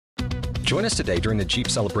Join us today during the Jeep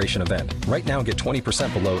Celebration event. Right now, get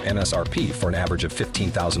 20% below MSRP for an average of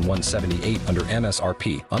 $15,178 under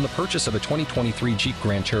MSRP on the purchase of a 2023 Jeep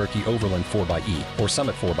Grand Cherokee Overland 4xE or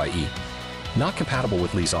Summit 4xE. Not compatible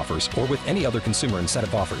with lease offers or with any other consumer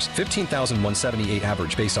incentive offers. $15,178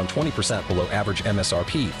 average based on 20% below average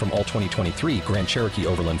MSRP from all 2023 Grand Cherokee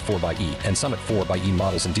Overland 4xE and Summit 4xE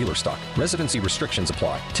models in dealer stock. Residency restrictions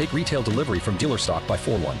apply. Take retail delivery from dealer stock by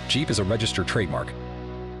 4/1. Jeep is a registered trademark.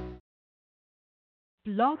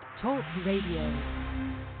 Blog Talk Radio.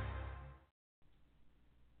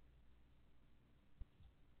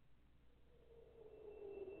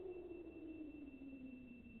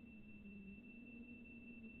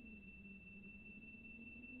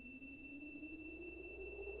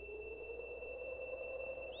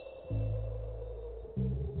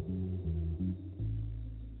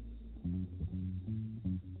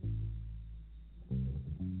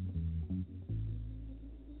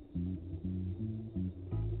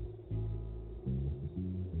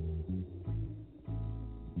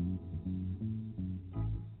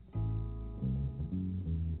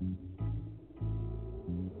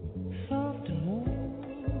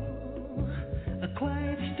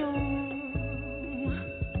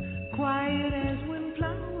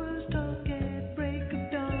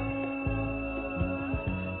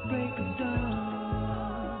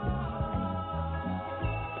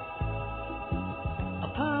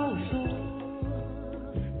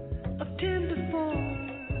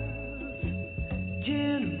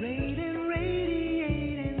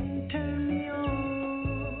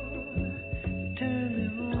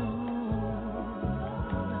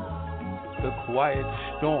 Quiet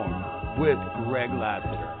Storm with Greg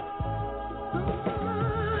Lassiter.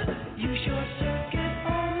 You short circuit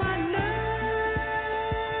all my nerves,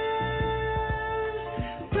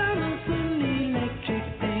 promising electric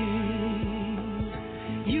things.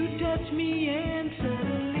 You touch me and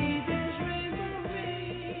suddenly there's rainbow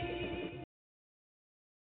rain.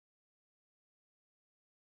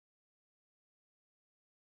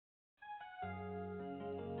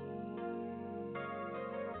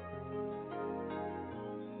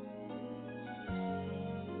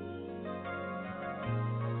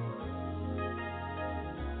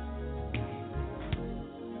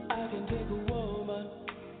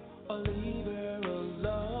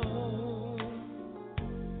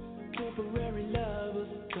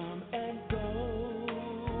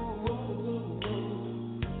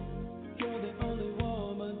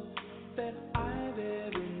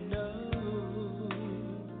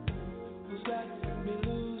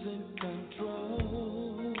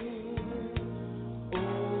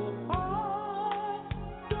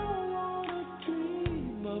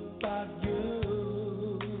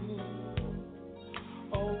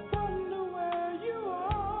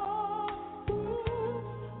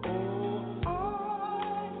 Oh,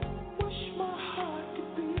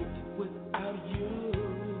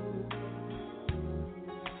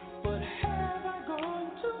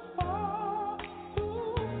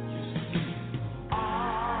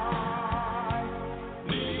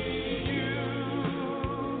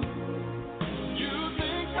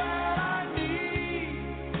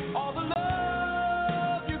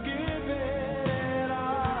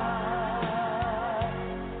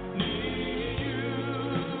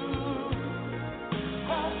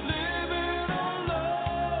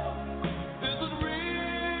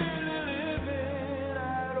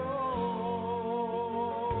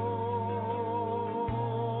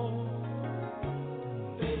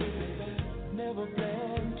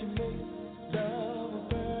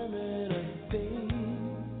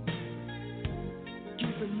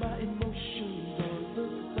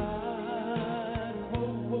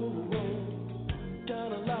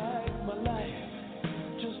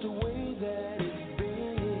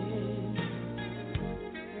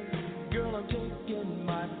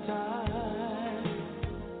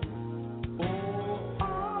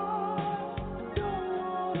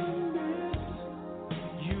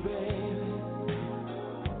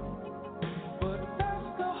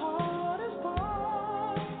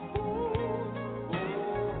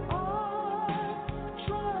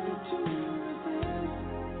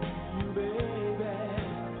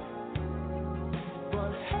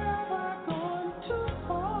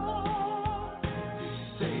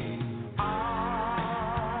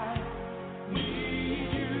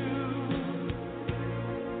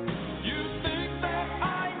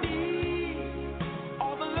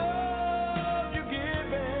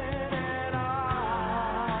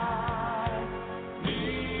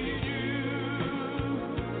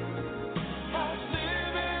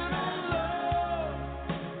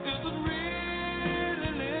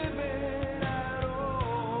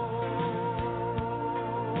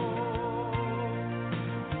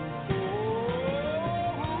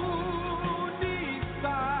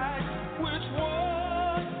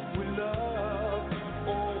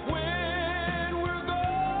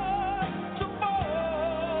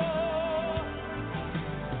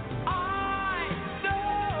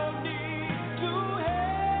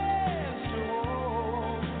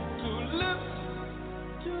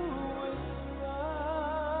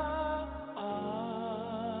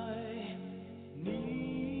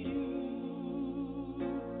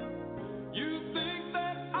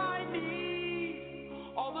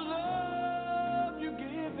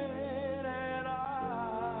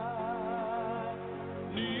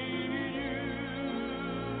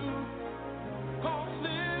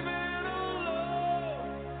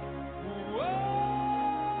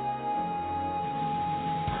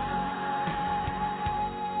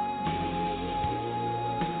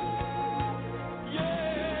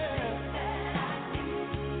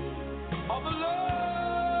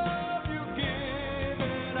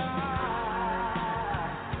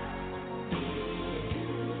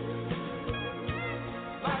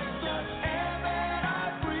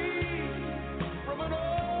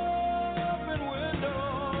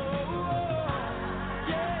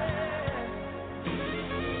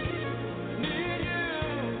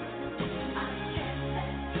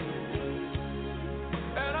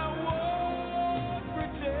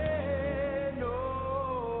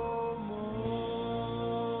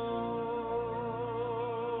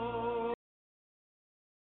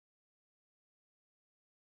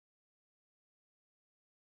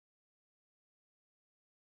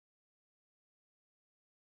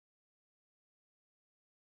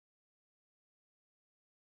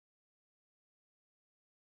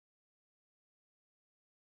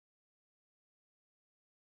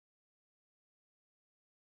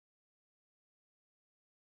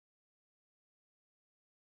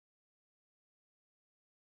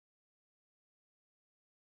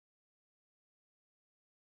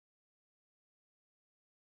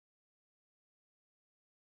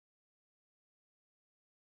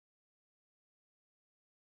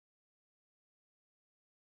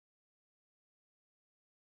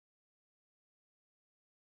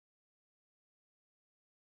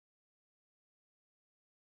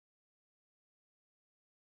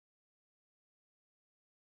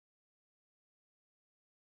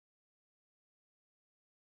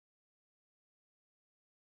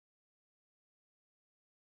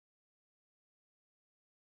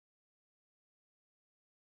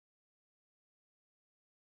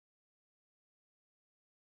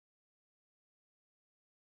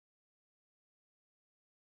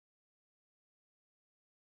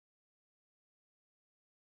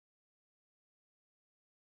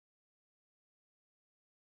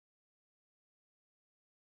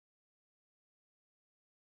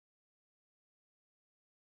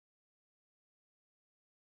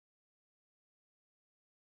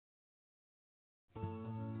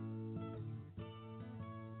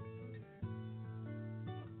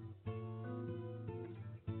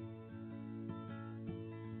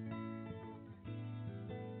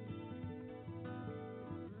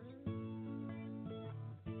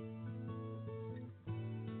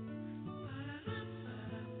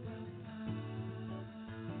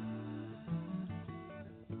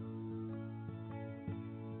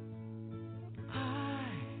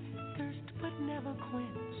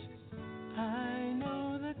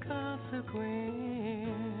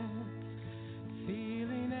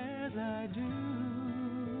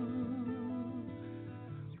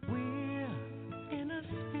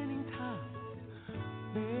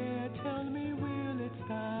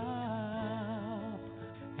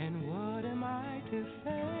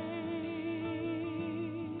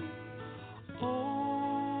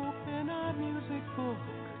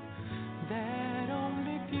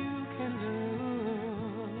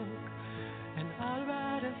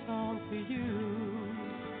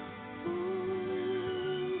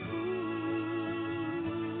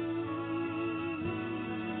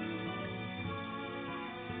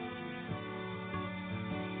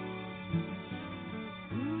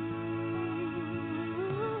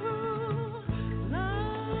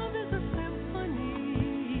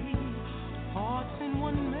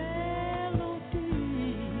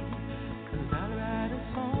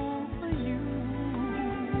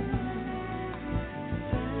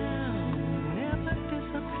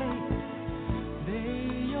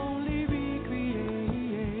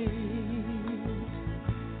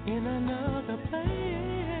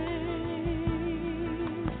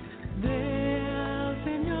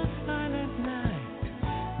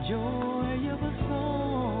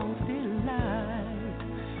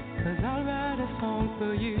 'cause I'll write a song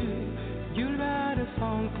for you. You'll write a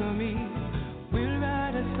song for me. We'll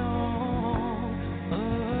write a song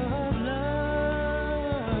of love,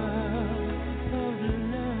 of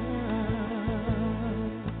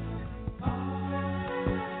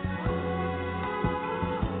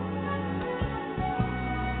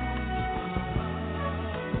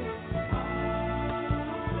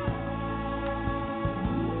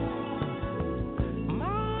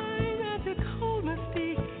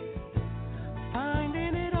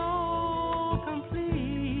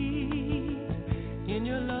in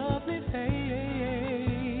your lovely face.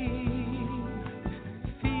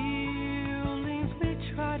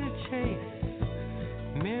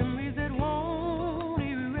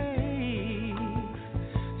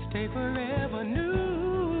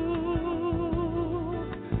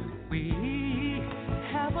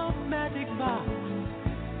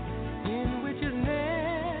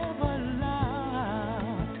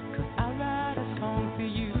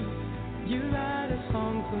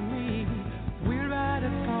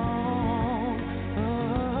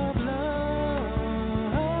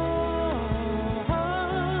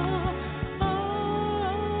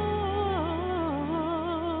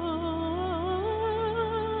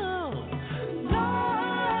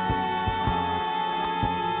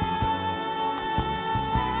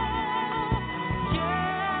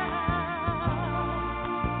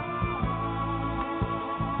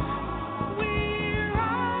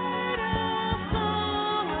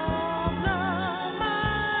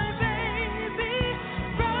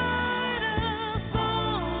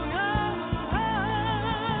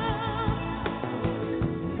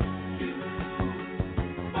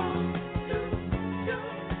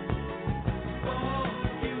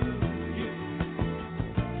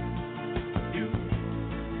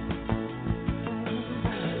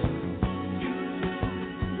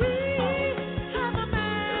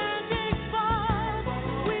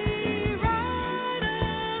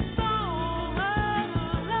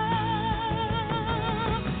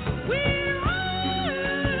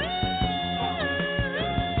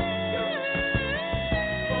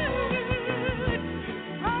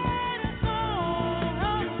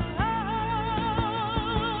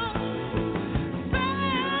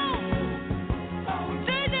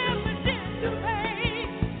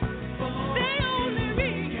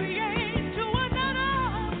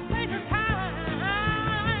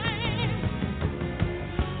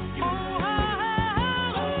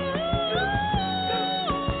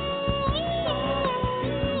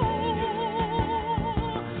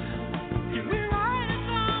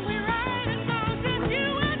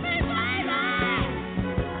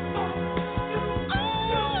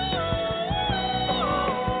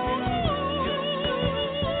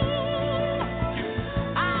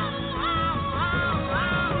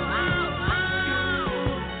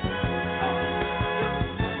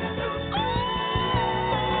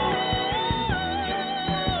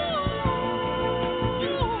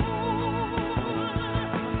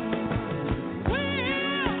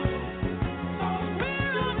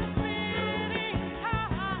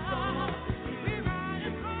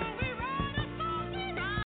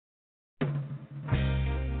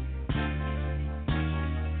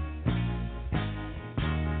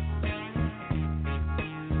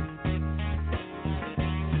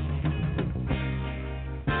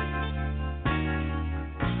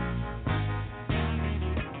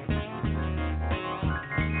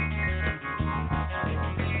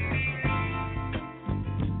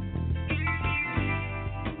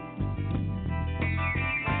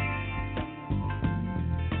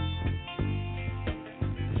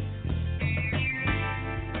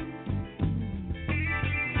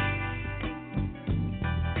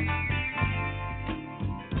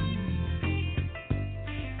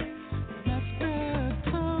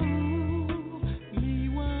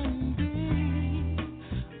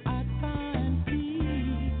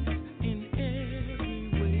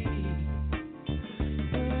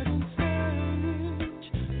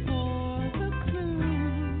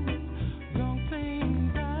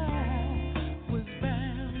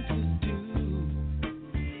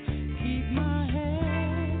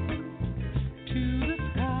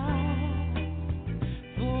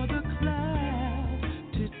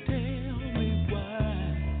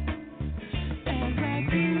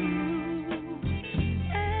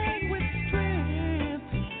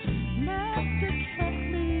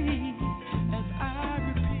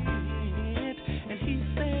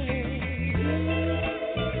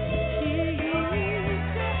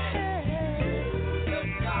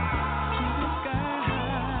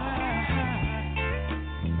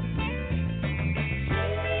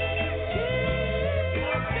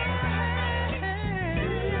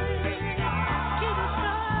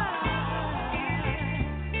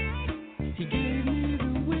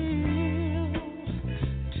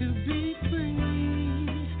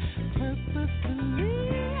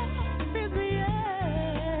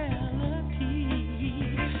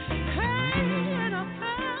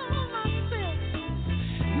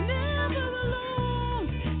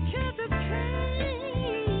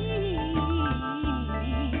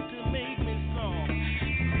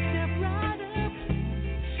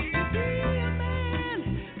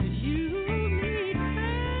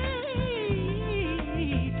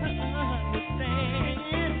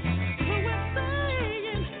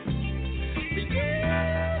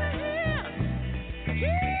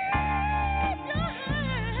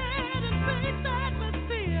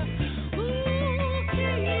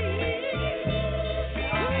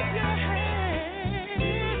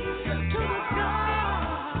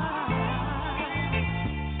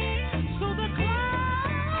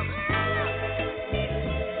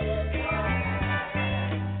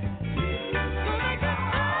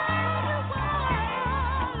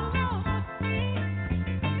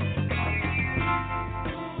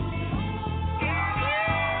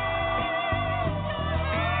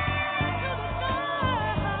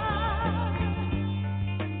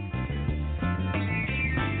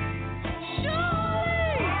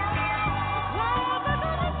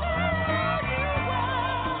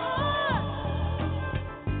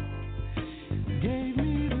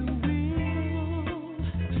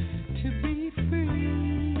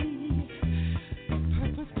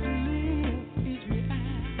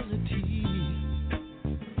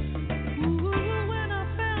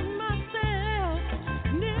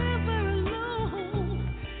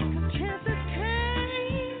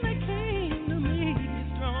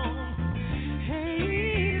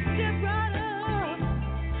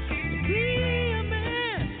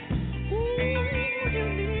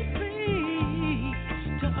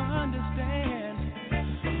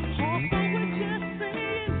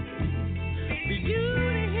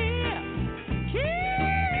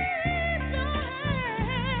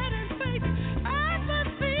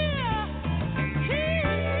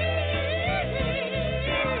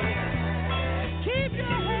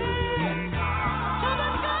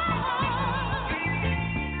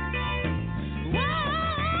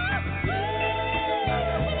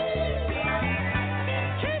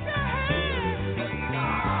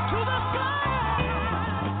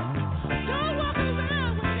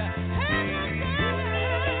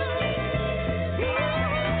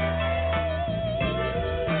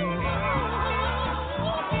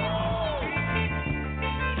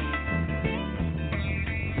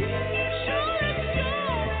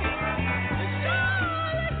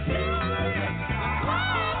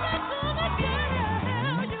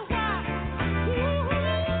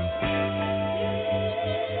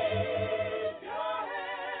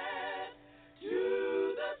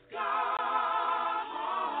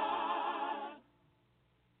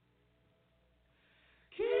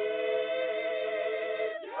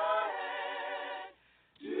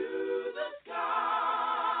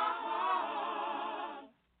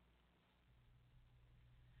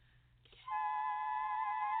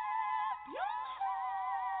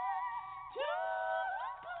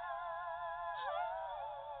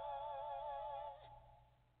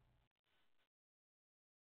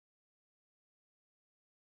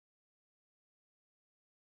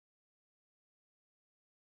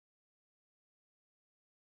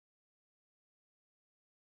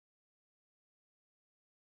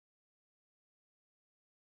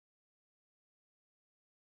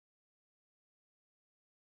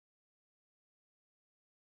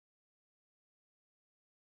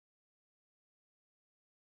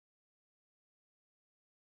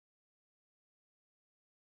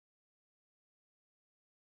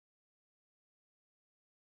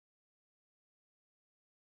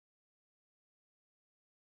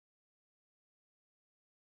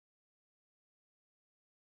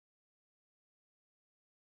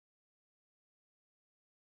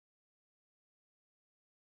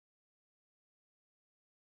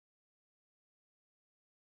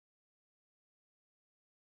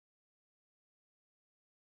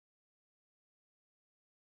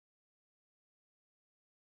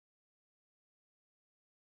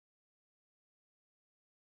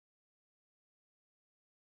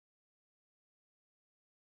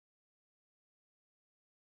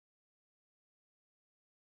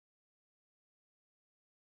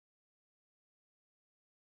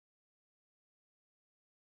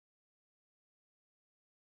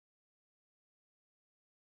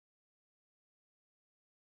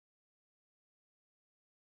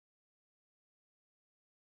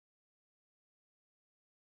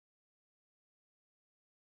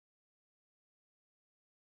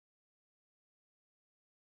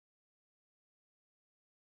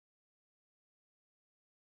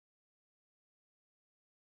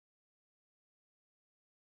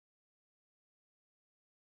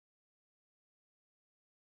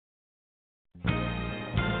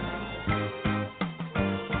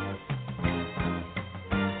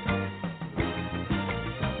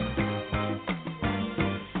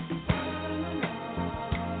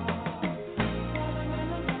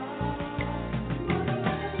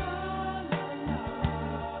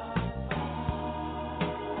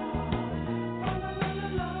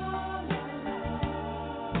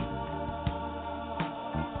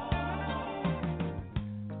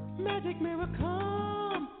 Magic mirror,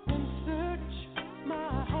 come and search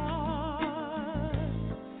my heart.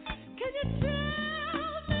 Can you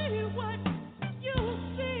tell me what you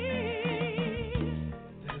see?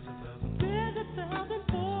 There's a thousand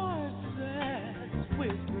voices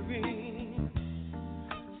whispering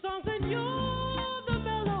songs, and you're the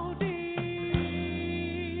melody.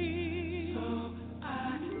 So I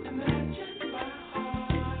imagine my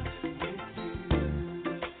heart with you.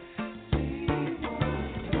 See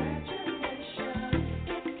what imagination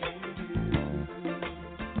it can do.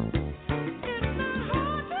 It's not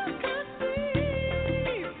hard to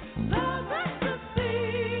conceive love ecstasy,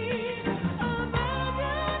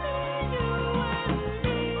 imagining you and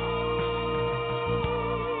me.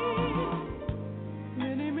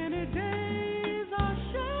 Many, many days are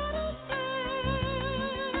shadow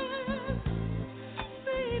fast,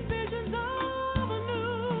 see visions of a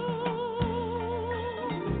new,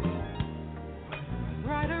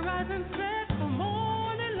 brighter rising set for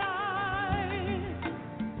morning light.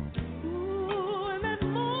 Ooh, and that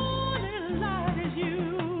morning light is you.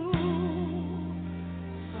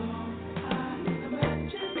 So I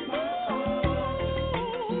imagine my heart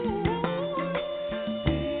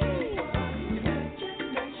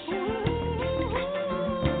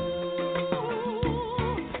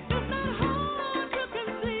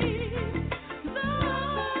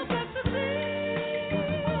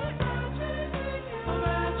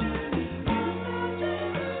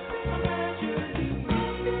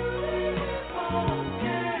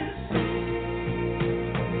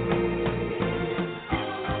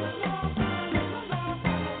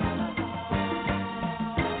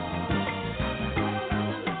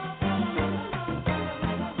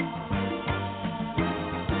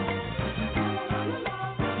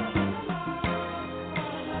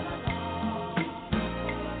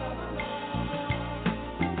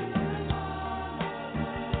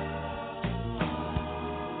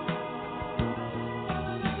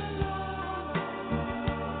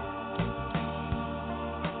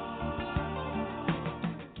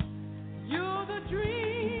You're the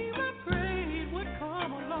dream I prayed would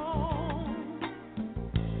come along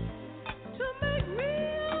to make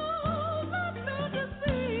real my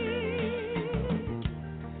fantasy.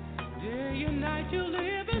 Day and night you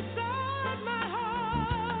live inside my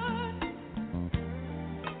heart.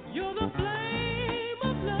 You're the flame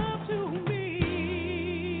of love to me.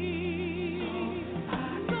 I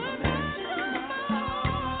imagine my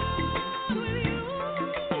heart with you.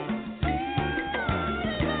 See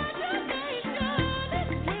what imagination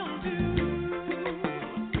it will do.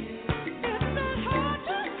 It's not hard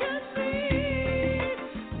to conceive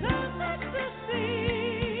love ecstasy,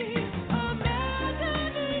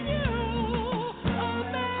 imagining you,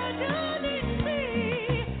 imagining me,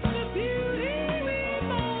 the beauty we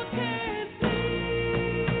both can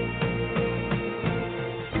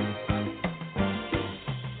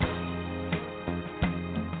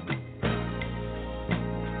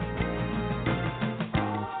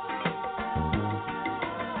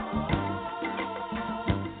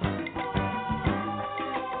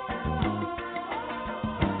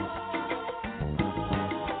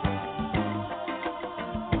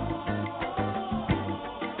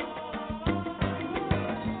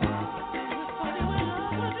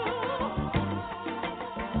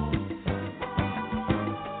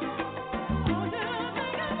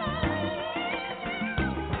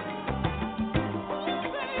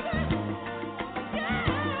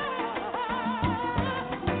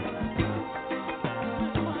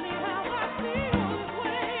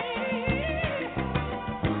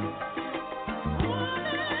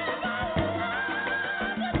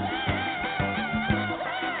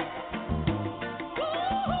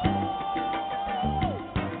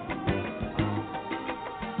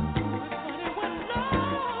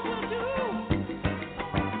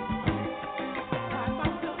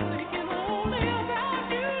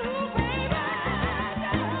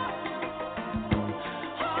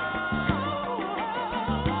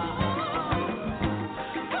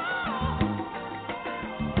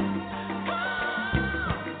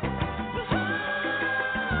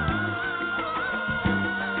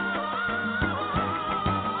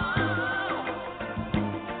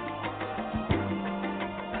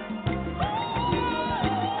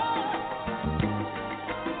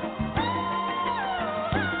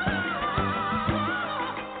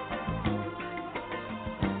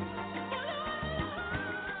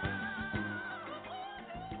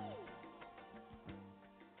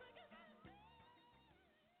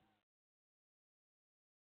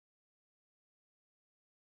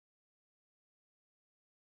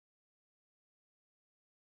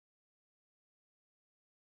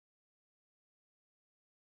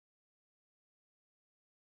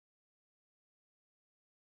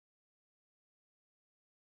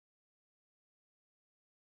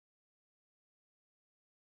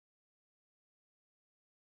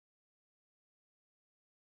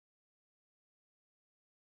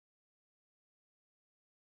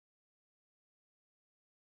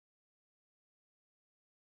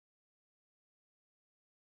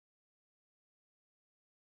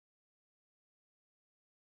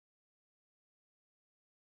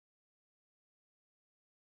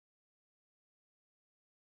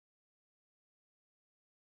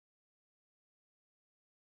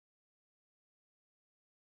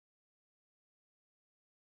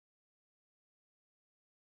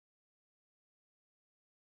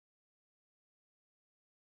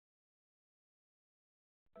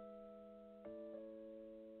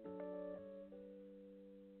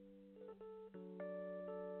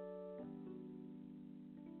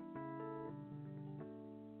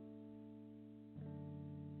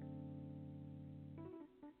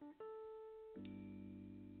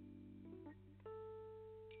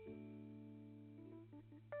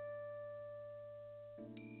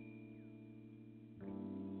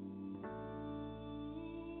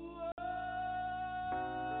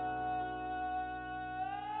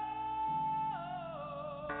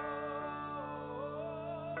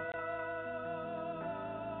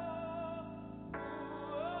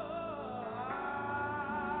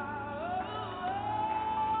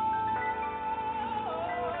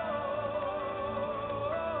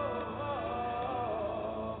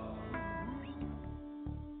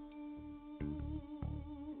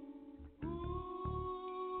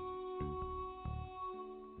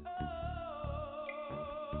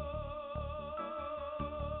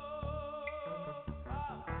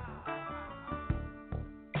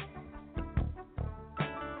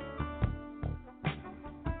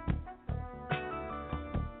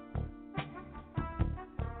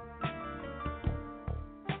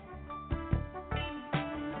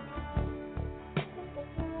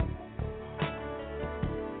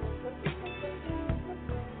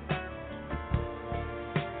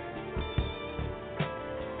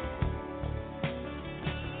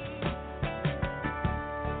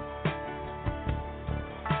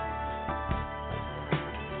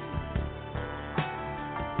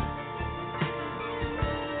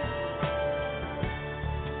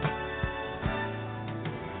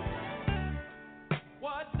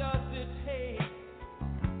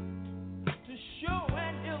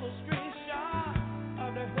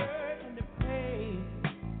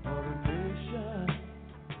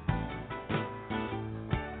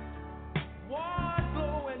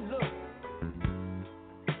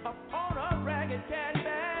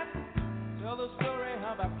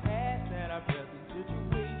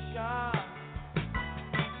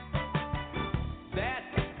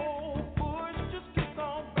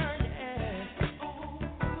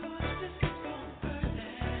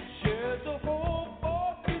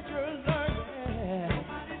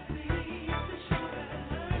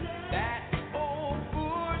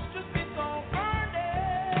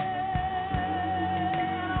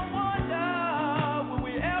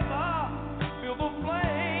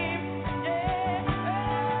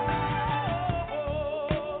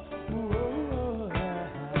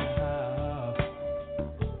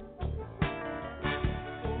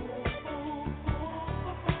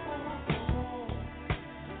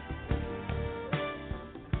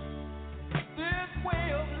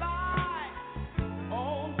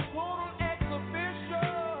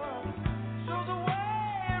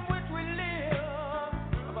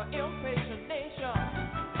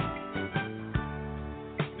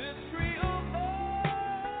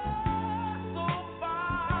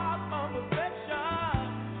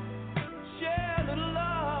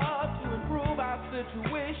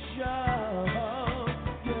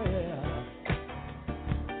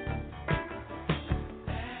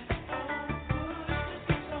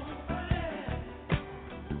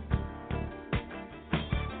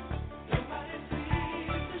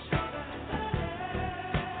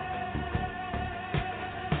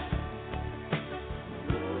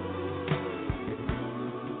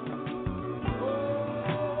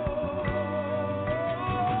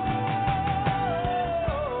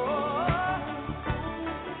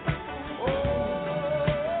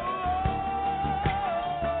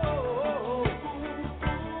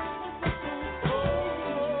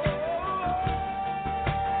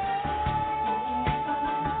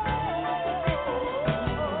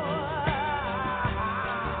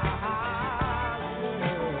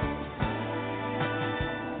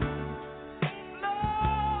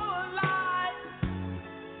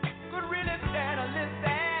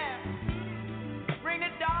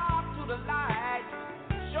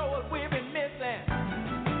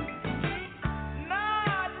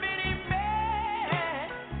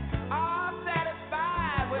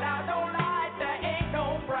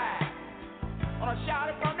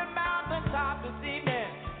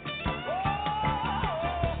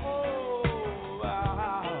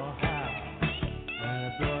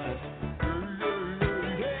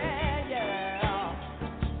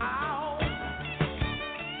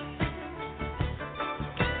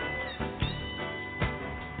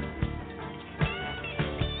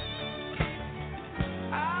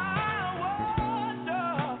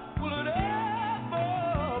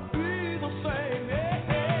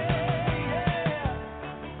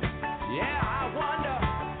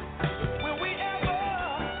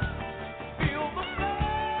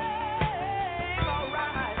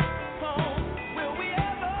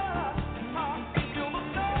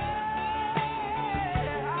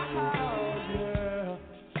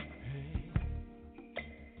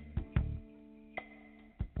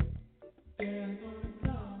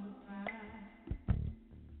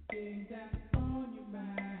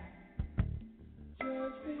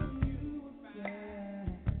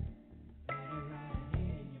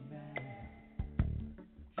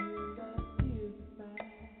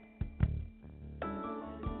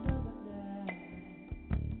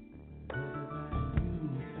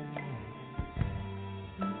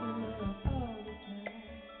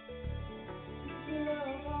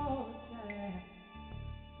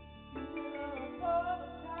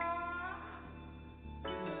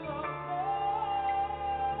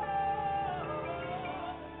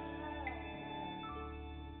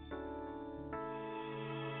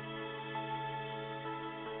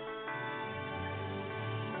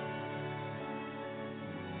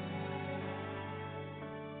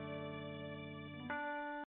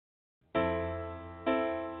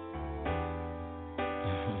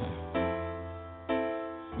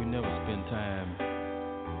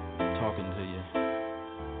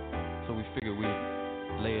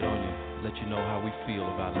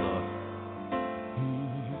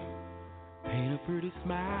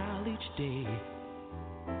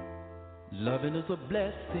Loving is a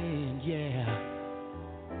blessing, yeah.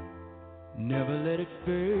 Never let it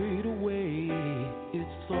fade away.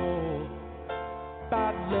 It's all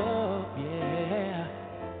about love, yeah.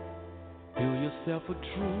 Feel yourself a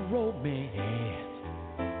true romance.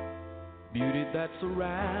 Beauty that's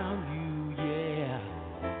around you, yeah.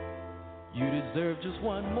 You deserve just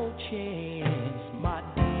one more chance, my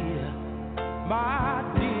dear, my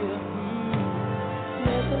dear.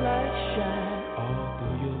 Let the light shine all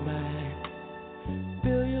through your mind.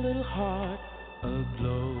 Feel your little heart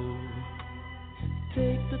aglow.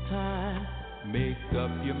 Take the time, make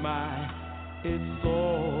up your mind. It's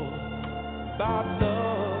all about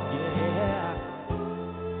love, yeah.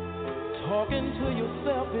 Talking to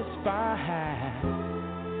yourself is fine.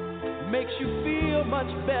 Makes you feel much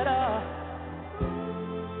better.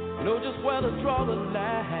 Know just where to draw the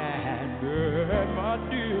line, girl, my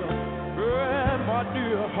dear,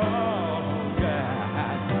 oh, yeah.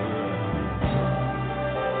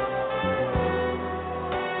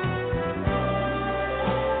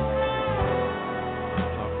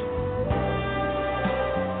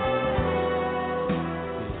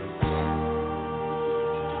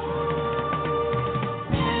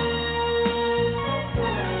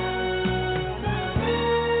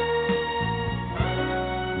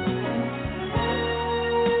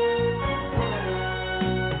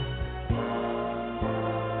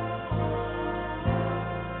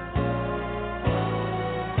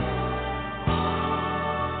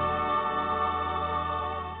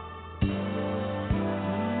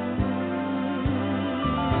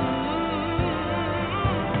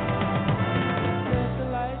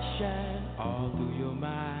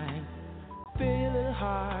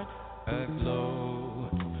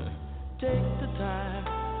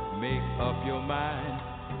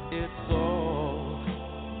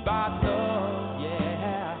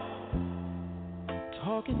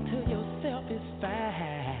 talking to yourself is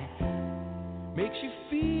fine. Makes you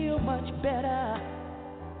feel much better.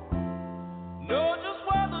 Know just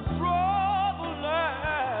where the trouble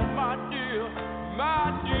lies, my dear,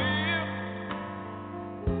 my dear.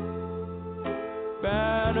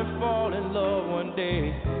 Bound to fall in love one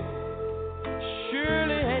day,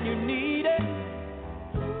 surely, and you need it.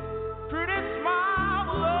 Pretty smile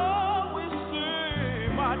will always say,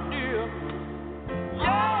 my dear,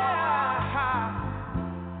 yeah.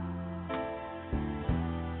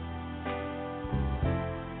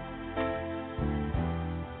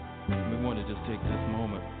 We want to just take this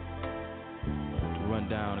moment to run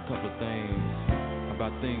down a couple of things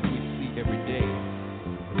about things we see every day.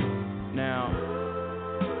 Now,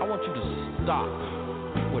 I want you to stop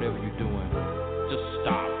whatever you're doing. Just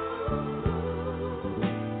stop.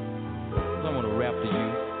 I want to rap to you.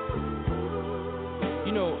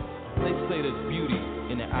 You know, they say there's beauty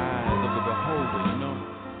in the eyes of the beholder, you know?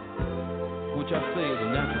 Which I say is a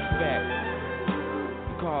natural fact.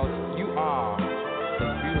 Because you are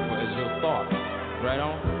as beautiful as your thoughts. Right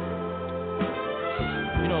on?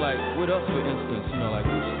 You know, like with us, for instance, you know, like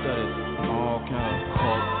we studied all kind of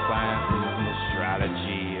cult sciences and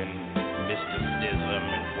astrology and mysticism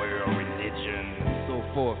and world religion and so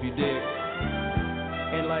forth, you dig?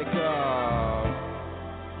 And like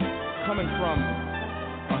coming from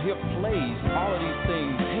a hip place, all of these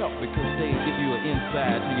things help because they give you an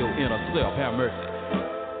insight to your inner self. Have mercy.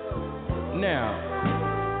 Now,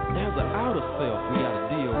 there's an outer self we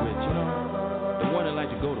gotta deal with, you know? The one that like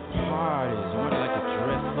to go to parties, the one that like to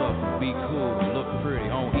dress up and be cool and look pretty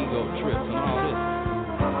on ego trips and all this.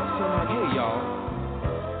 So like, hey y'all,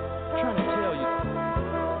 I'm trying to tell you,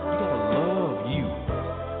 you gotta love you.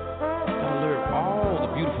 You gotta learn all the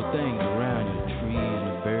beautiful things around you, the tree and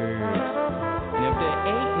the birds. And if there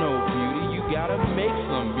ain't no beauty, you gotta make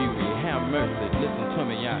some beauty. Have mercy, listen to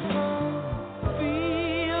me, y'all.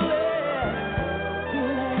 Feel it,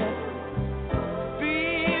 feel it,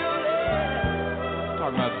 feel it.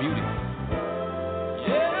 Talking about beauty.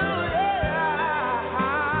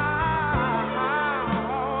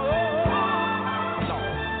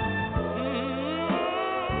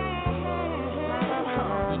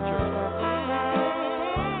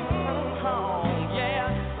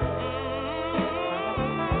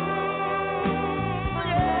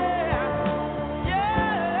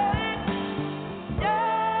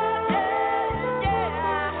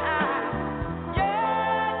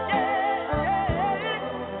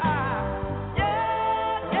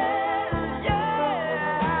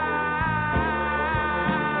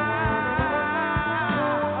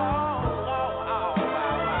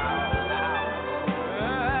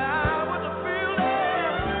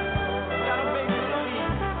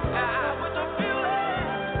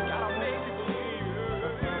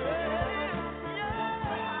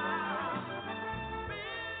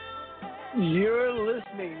 You're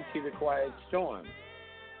listening to The Quiet Storm,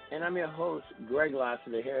 and I'm your host, Greg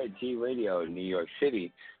Lassiter, here at G-Radio New York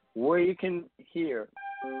City, where you can hear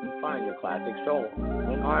and find your classic soul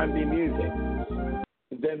and R&B music,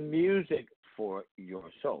 the music for your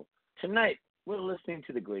soul. Tonight, we're listening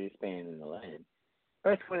to the greatest band in the land,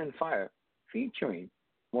 Earth, Wind, and Fire, featuring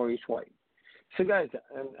Maurice White. So, guys,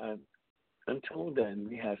 I'm told that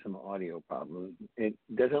we have some audio problems. It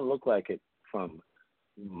doesn't look like it from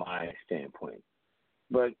my standpoint.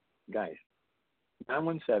 But, guys,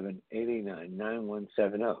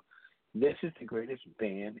 917-889-9170. This is the greatest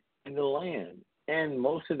band in the land. And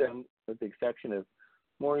most of them, with the exception of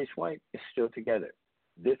Maurice White, is still together.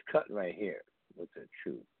 This cut right here was a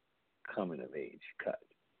true coming-of-age cut.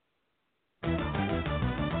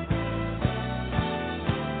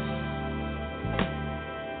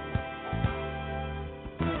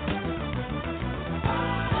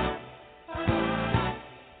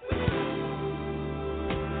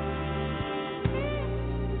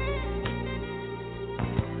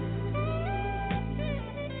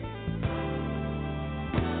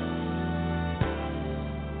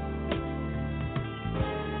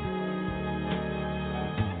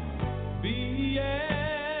 Yeah.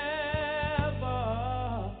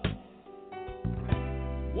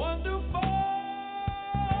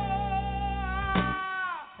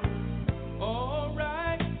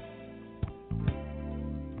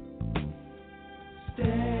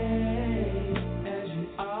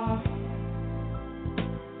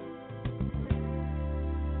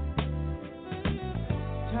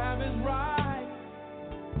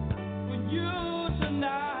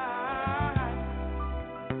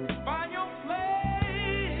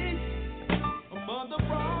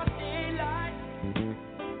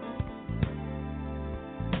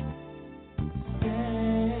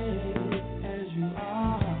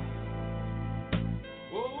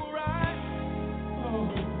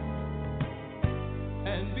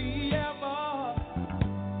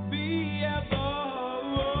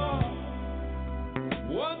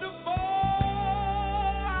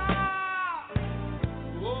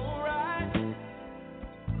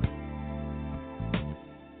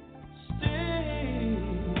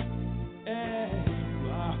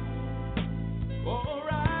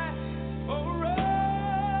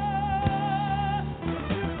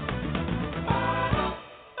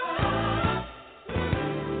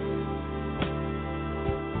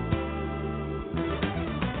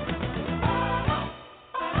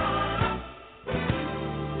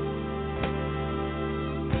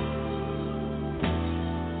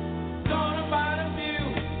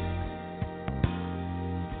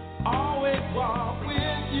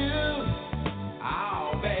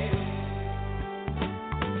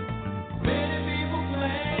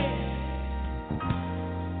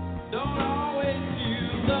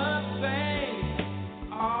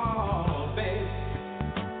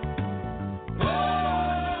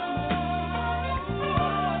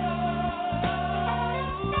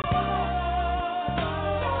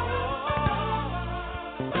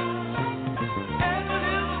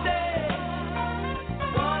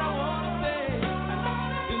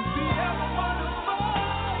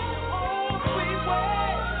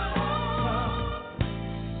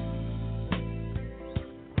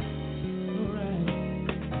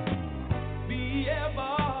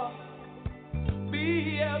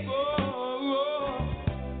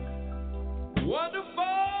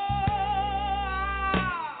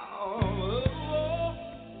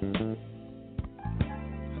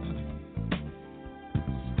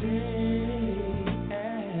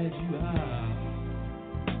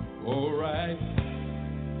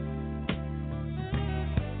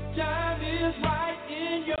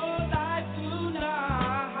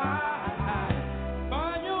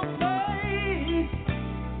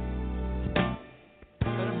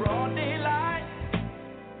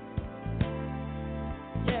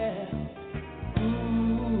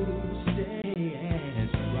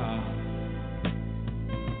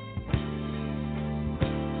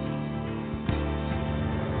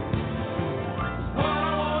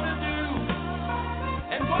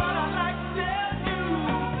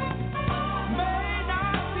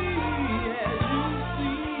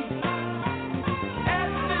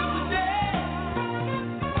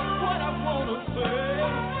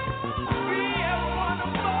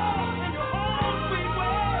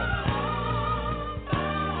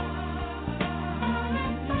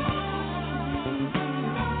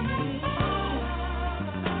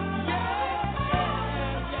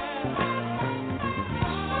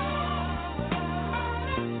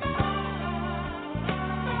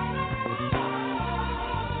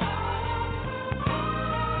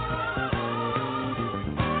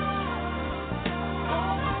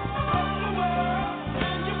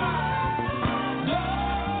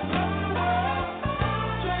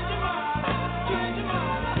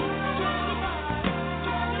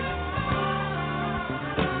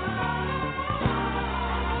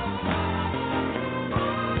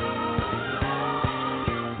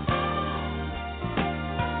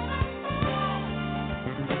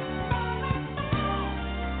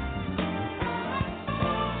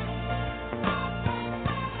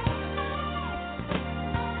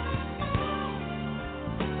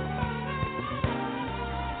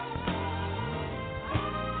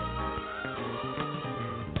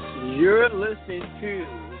 You're listening to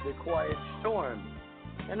The Quiet Storm,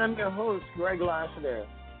 and I'm your host, Greg Lassiter,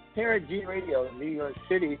 here at G-Radio New York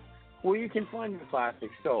City, where you can find your classic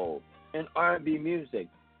soul and R&B music.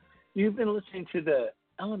 You've been listening to the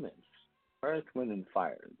Elements, Earth, Wind, and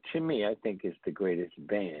Fire. To me, I think is the greatest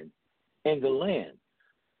band in the land.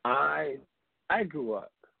 I grew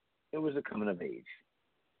up. It was a coming of age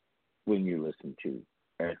when you listened to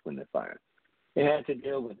Earth, Wind, and Fire. It had to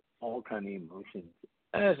deal with all kinds of emotions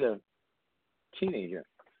as a teenager,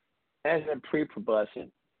 as a prepubescent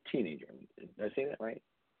teenager. Did I say that right?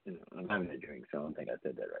 You know, I'm having a drink, so I don't think I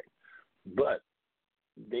said that right. But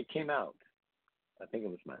they came out, I think it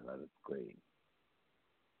was my 11th grade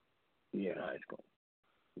year in high school,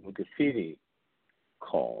 with a CD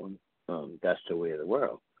called That's the Way of the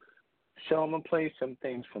World. So I'm going to play some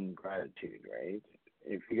things from Gratitude, right?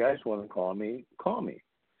 If you guys want to call me, call me.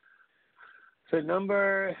 So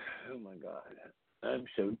number, oh my God, I'm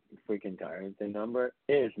so freaking tired. The number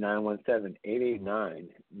is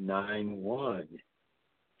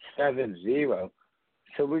 917-889-9170.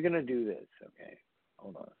 So we're going to do this, okay?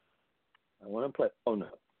 Hold on. I want to play, oh no,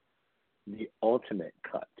 the ultimate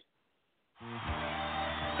cut.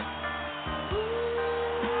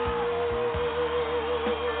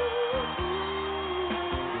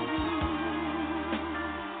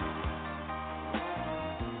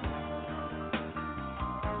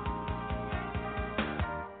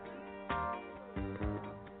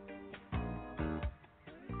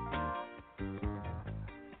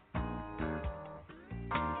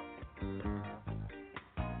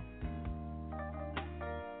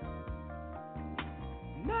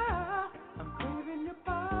 Now I'm craving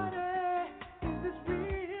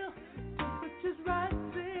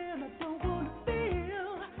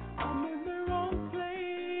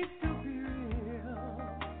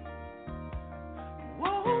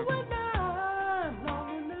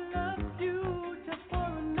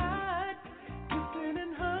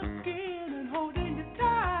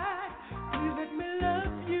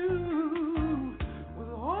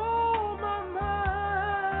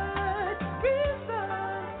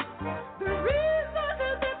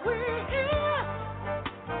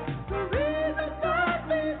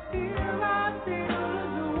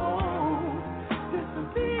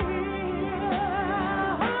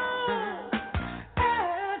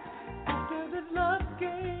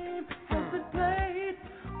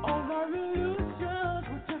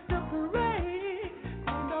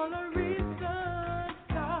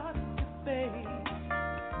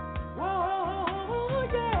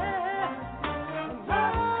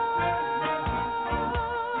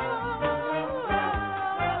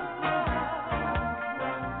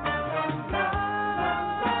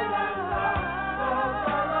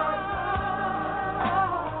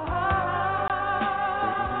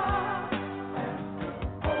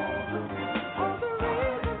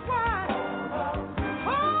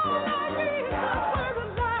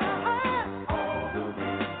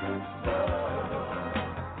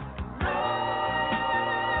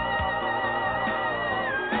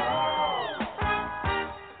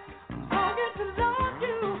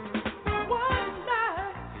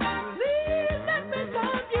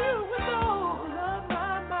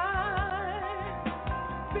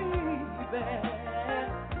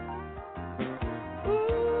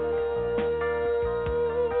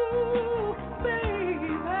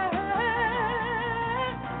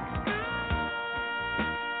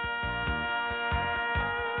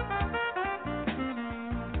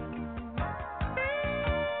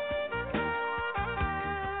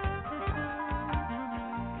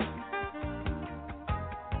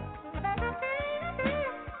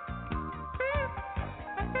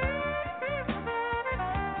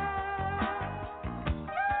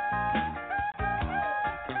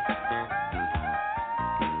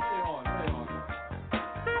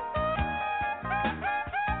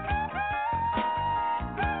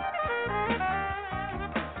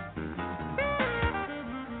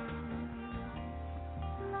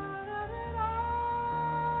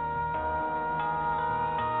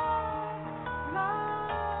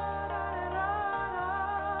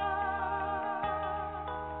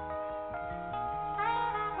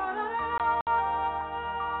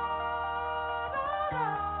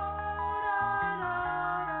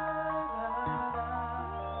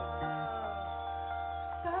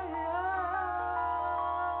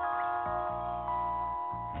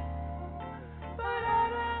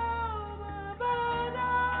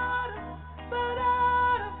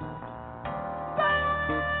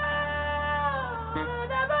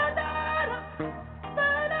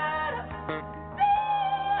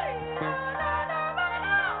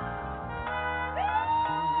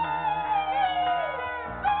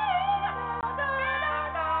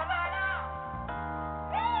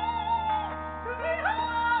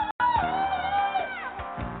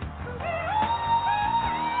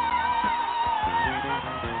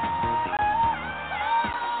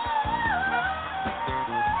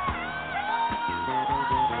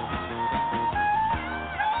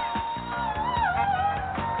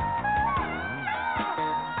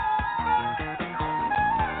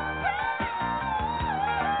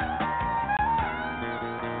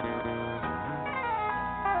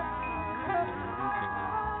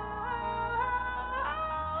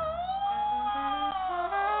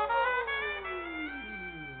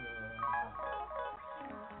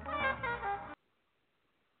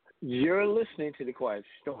You're listening to The Quiet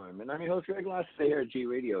Storm, and I'm your host, Greg Lassiter, here at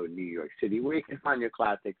G-Radio New York City, where you can find your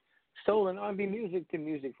classic soul and R&B music to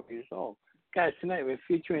music for your soul. Guys, tonight we're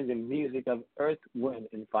featuring the music of Earth, Wind,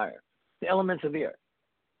 and Fire, the elements of the earth.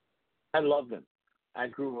 I love them. I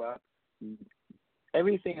grew up,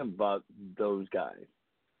 everything about those guys,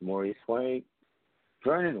 Maurice White,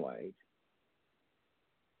 Vernon White,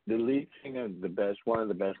 the lead singer, one of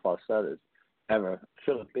the best falsettos ever,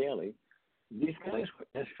 Philip Bailey. These guys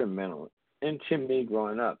were instrumental into me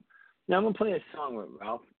growing up. Now I'm going to play a song with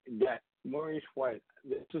Ralph that Maurice White,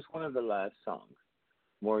 this was one of the last songs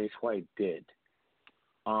Maurice White did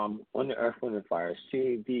on the Earth, Wind, and Fire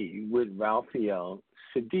CD with Raphael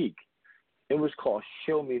Sadiq. It was called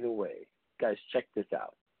Show Me the Way. Guys, check this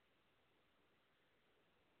out.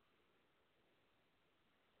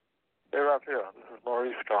 Hey, Raphael, this is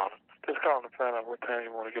Maurice calling. Just calling to find out what time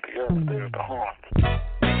you want to get together there at the Horns.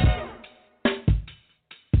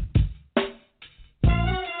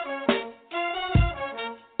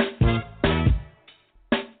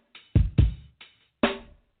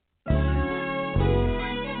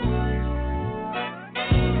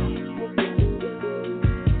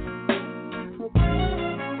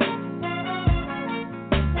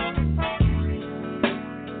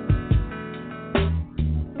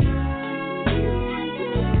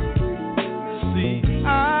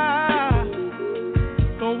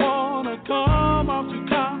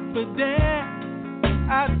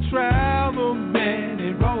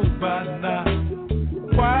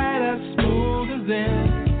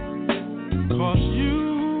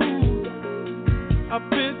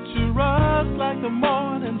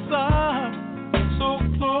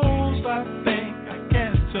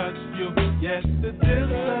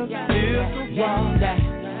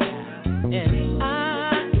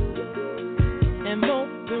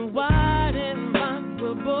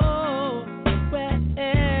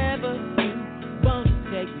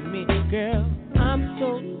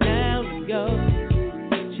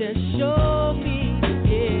 So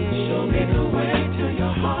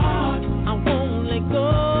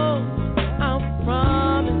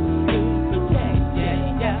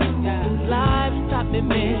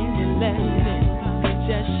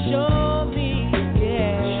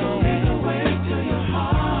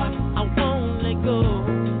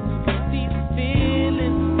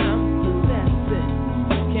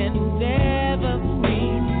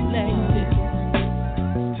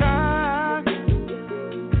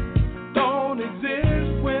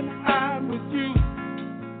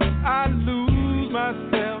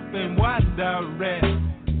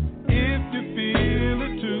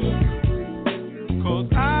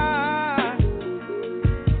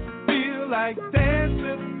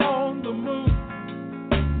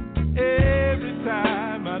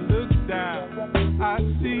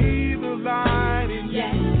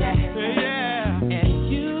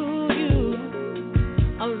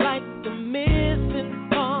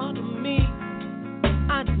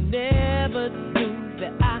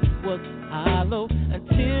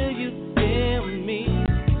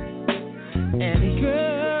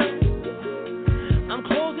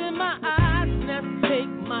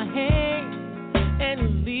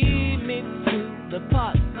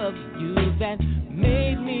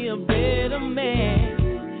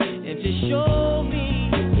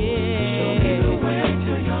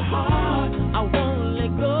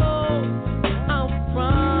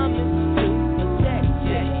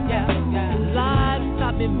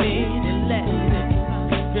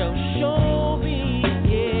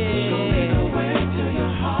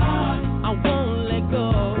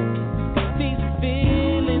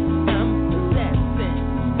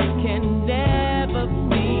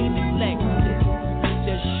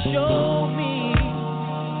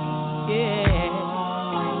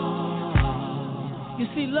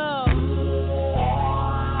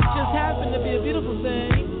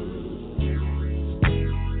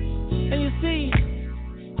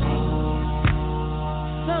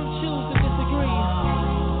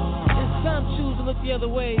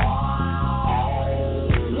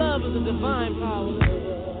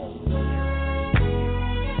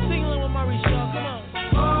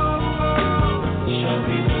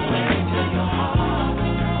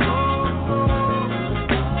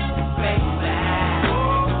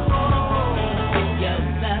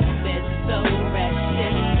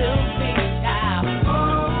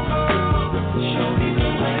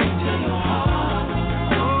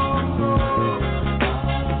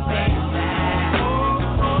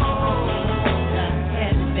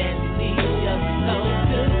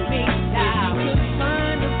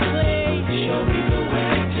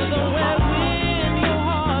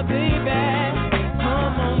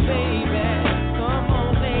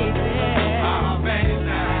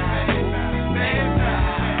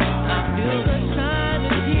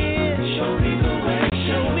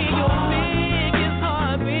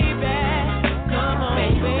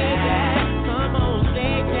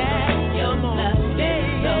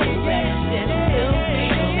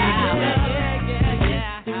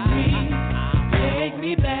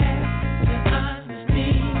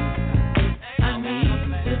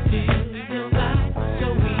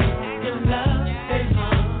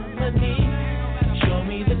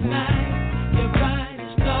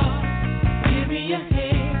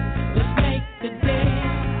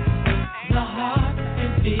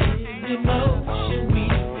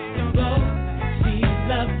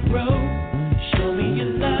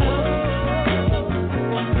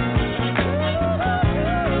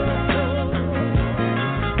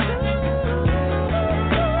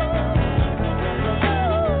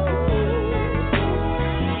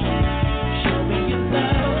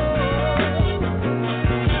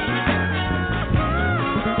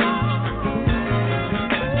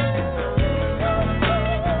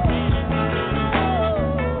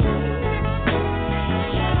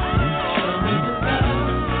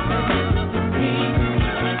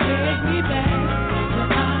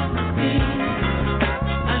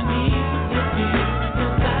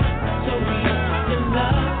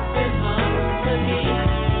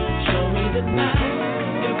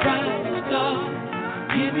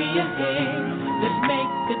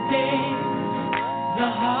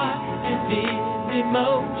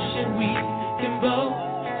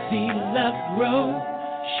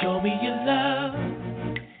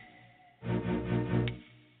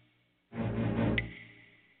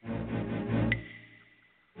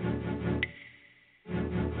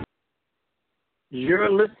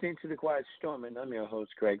You're listening to The Quiet Storm, and I'm your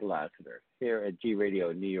host, Greg Lassiter, here at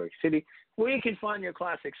G-Radio New York City, where you can find your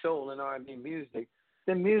classic soul and R&B music,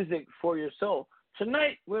 the music for your soul.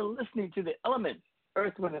 Tonight, we're listening to The Elements,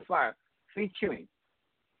 Earth, Wind, and Fire, featuring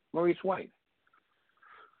Maurice White.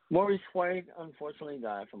 Maurice White unfortunately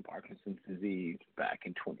died from Parkinson's disease back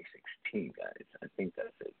in 2016, guys. I think that's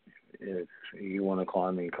it. If you want to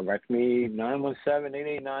call me, correct me,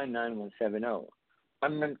 917-889-9170.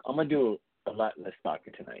 I'm going to do a lot less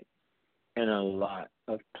talking tonight and a lot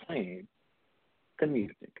of playing the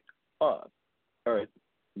music of Earth,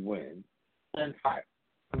 Wind, and Fire.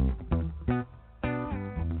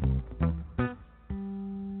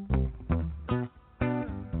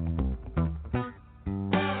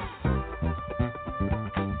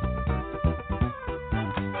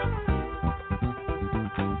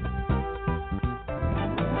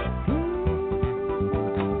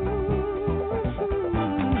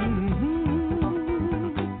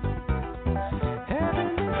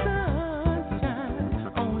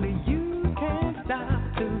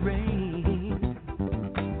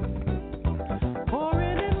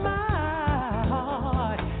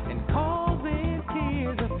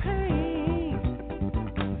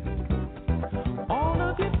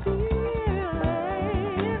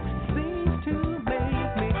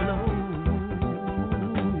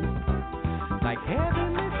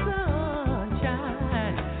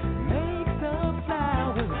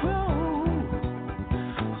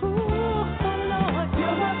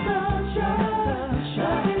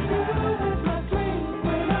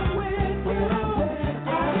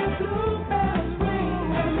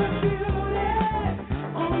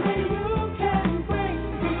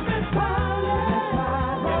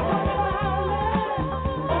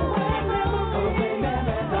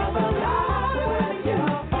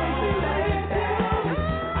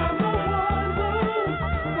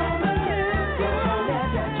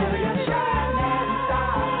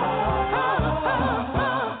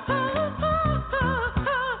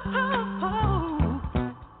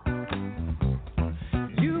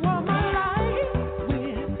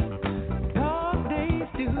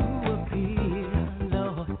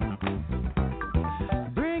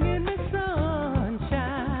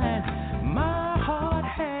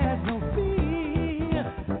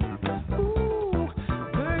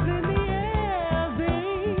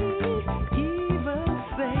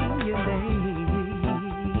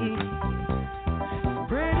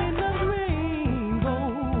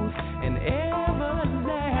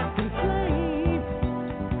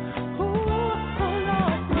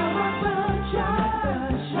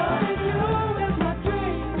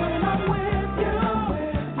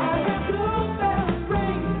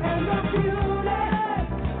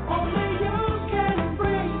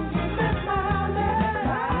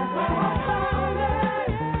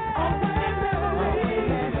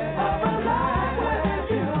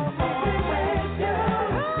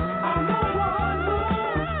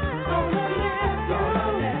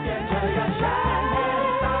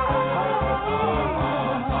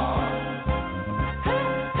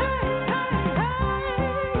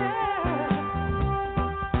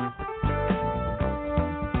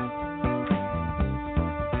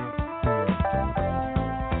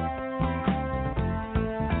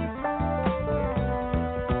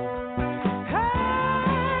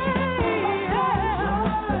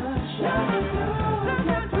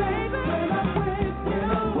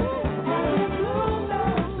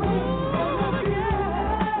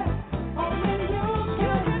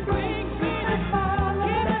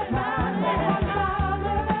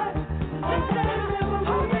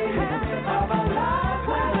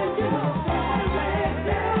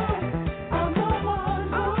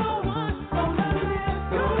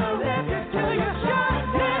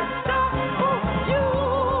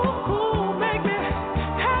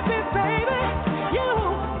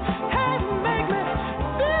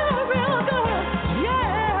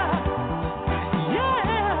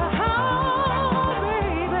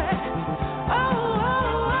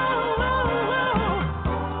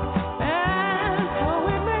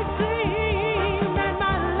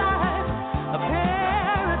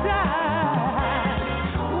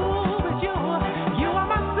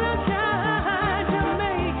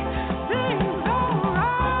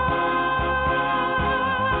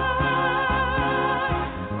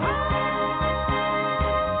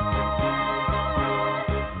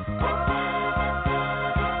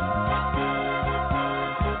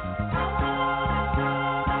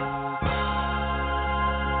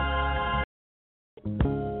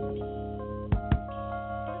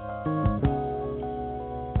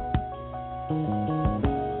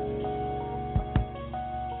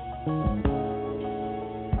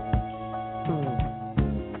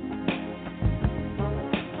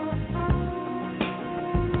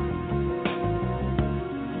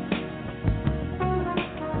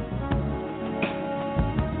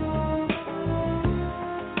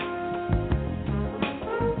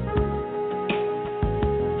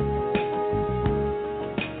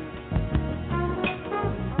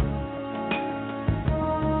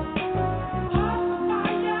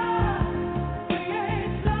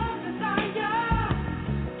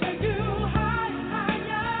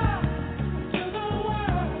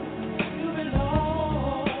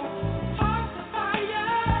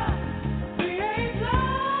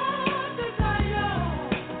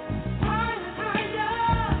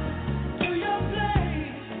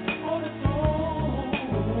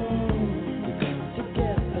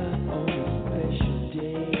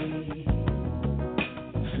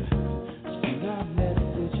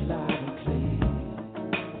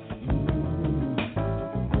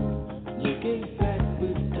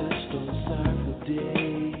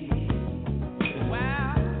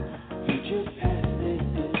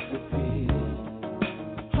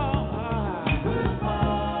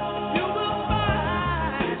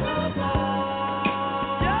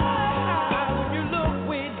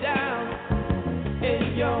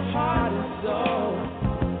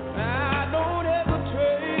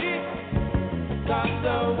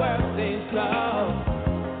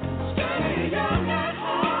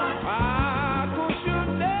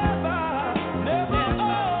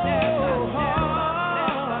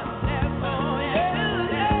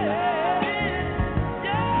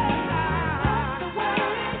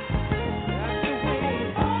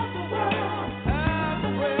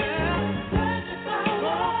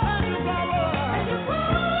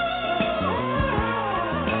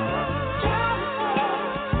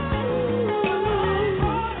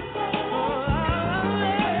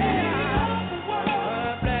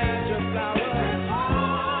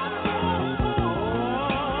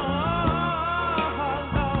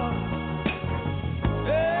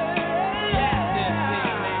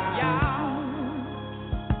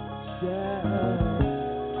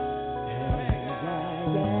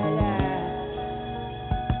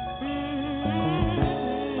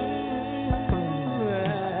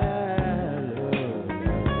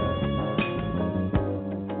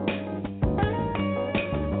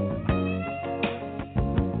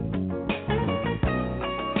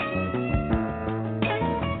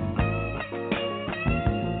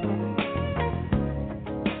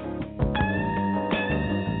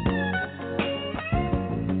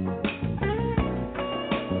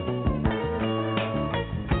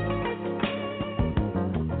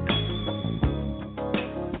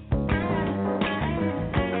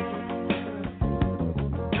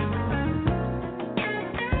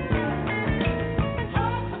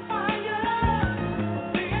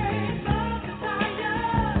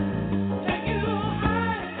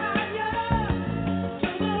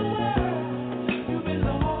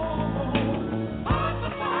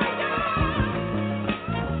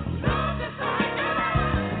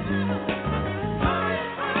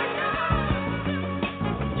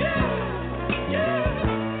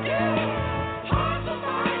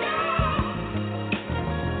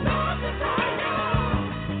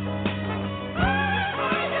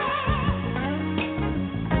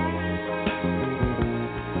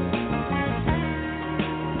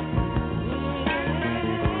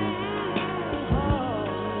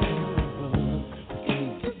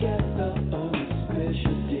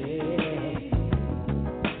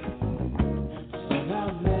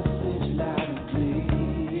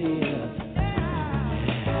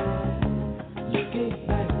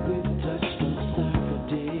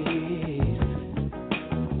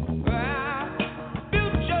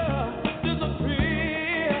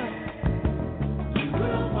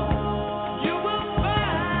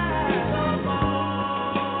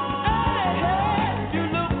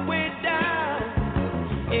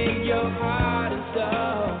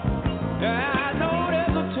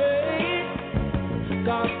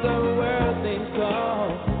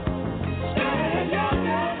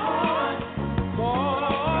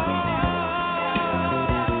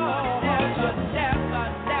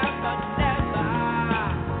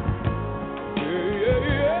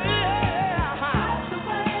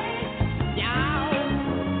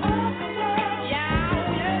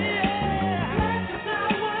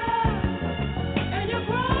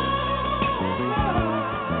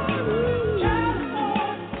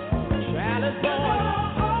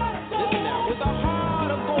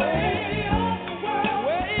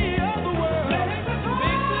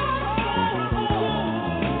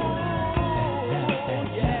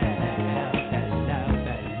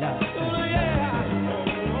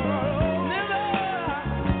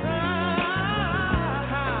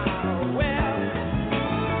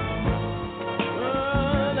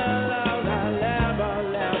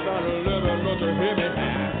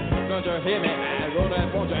 won't you hear me now?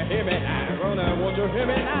 Ronan, won't you hear me now? Ronan, won't you hear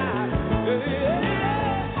me now?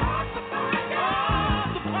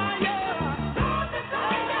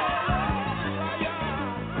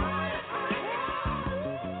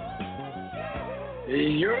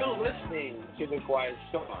 You're listening to The Quiet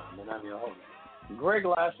Storm, and I'm your host, Greg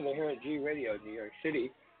Lassiter, here at G-Radio New York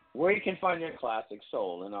City, where you can find your classic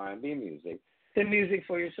soul and R&B music, the music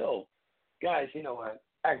for your soul. Guys, you know what?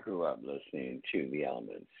 I grew up listening to The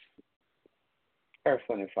Elements, Earth,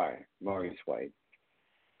 Wind & Fire, Maurice White,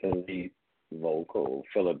 the lead vocal,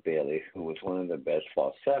 Philip Bailey, who was one of the best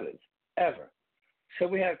falsettos ever. So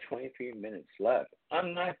we have 23 minutes left.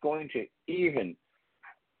 I'm not going to even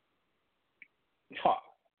talk.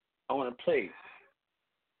 I want to play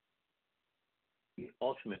the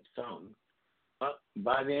ultimate song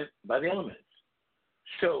by the Elements.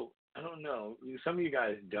 So I don't know. Some of you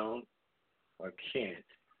guys don't or can't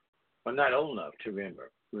or not old enough to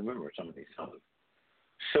remember some of these songs.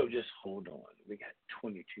 So just hold on. We got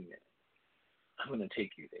 22 minutes. I'm going to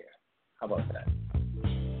take you there. How about that?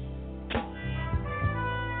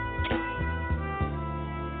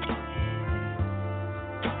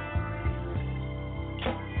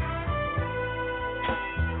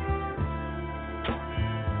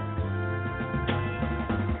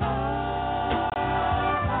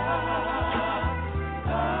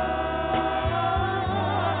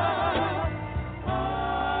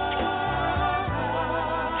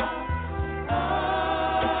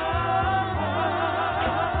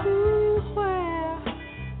 Where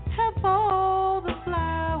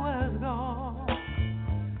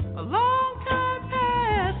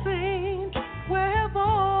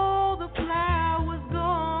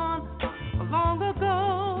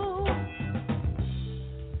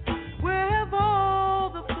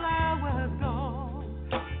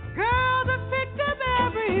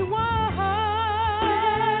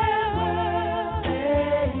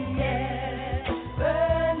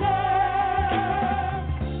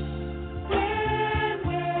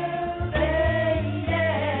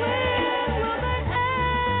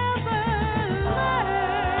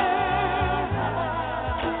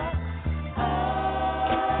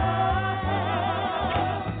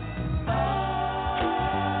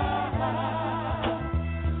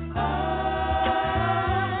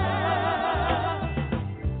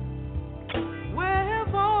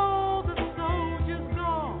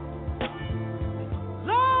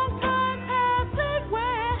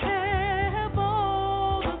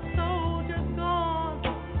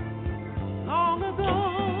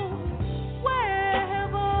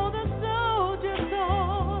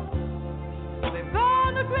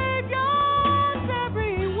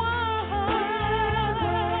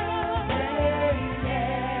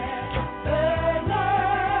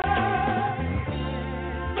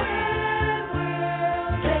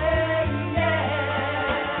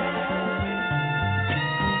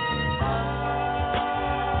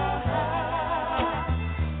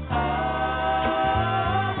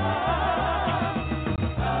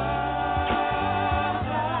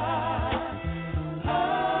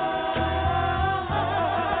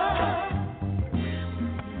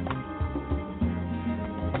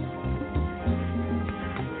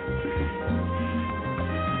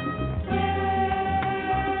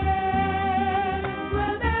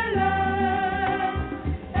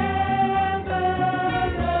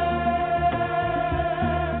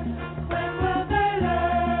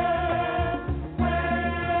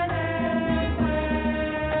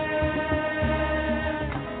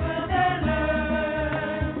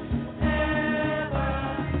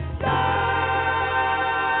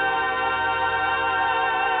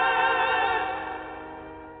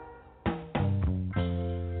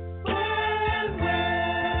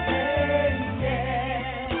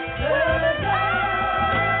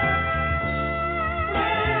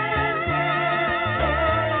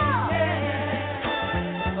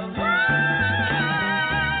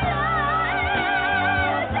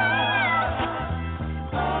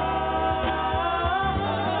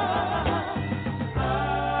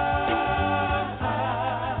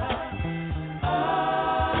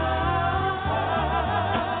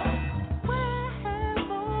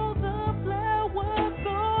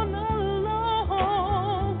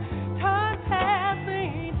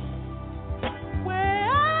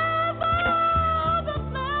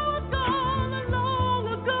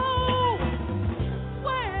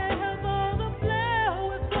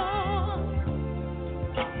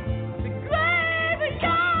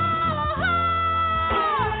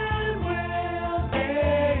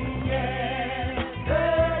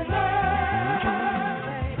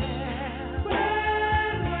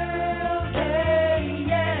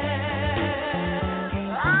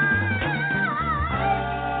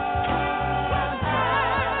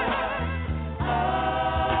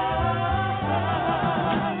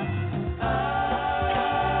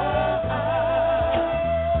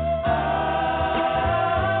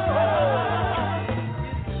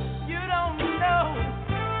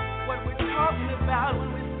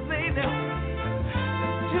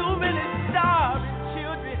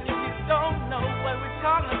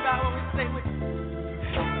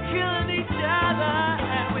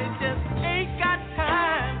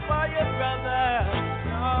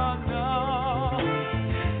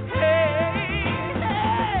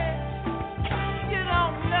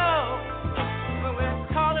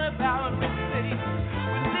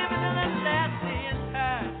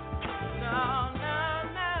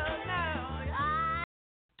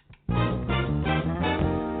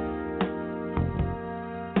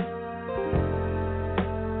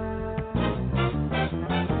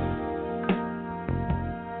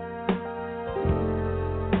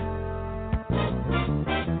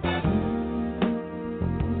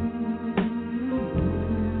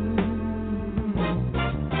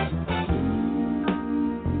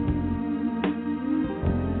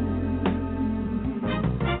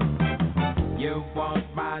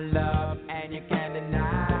my love, and you can't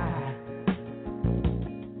deny.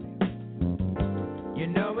 You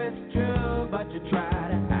know it's true, but you try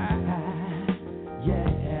to hide.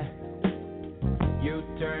 Yeah, you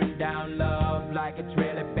turn down love like it's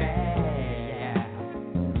really bad.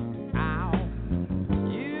 Ow,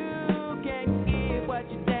 you can't give what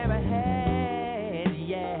you never had.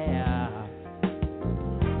 Yeah,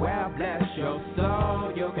 well, bless your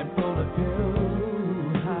soul, you can pull a few.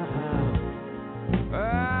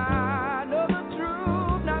 I know the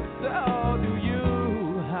truth, not so do you.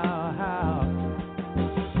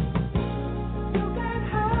 You can't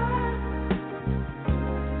hide,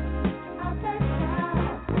 I bet ya.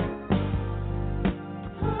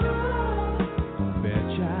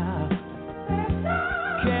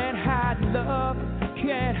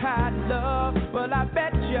 Can't hide love, well I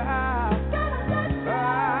bet ya. I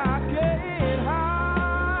can't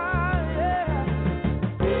hide, yeah.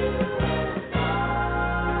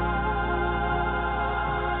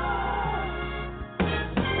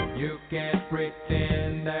 You can't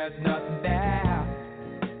pretend there's nothing there.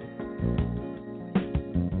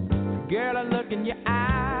 Girl, I look in your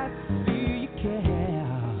eyes, see you care.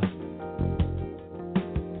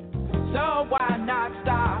 So why not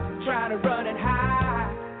stop trying to run and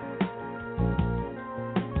hide?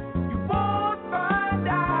 You won't find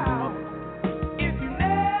out if you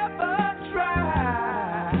never try.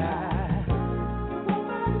 You won't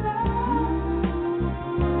find out.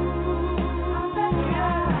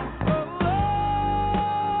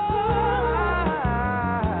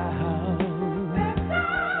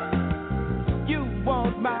 You won't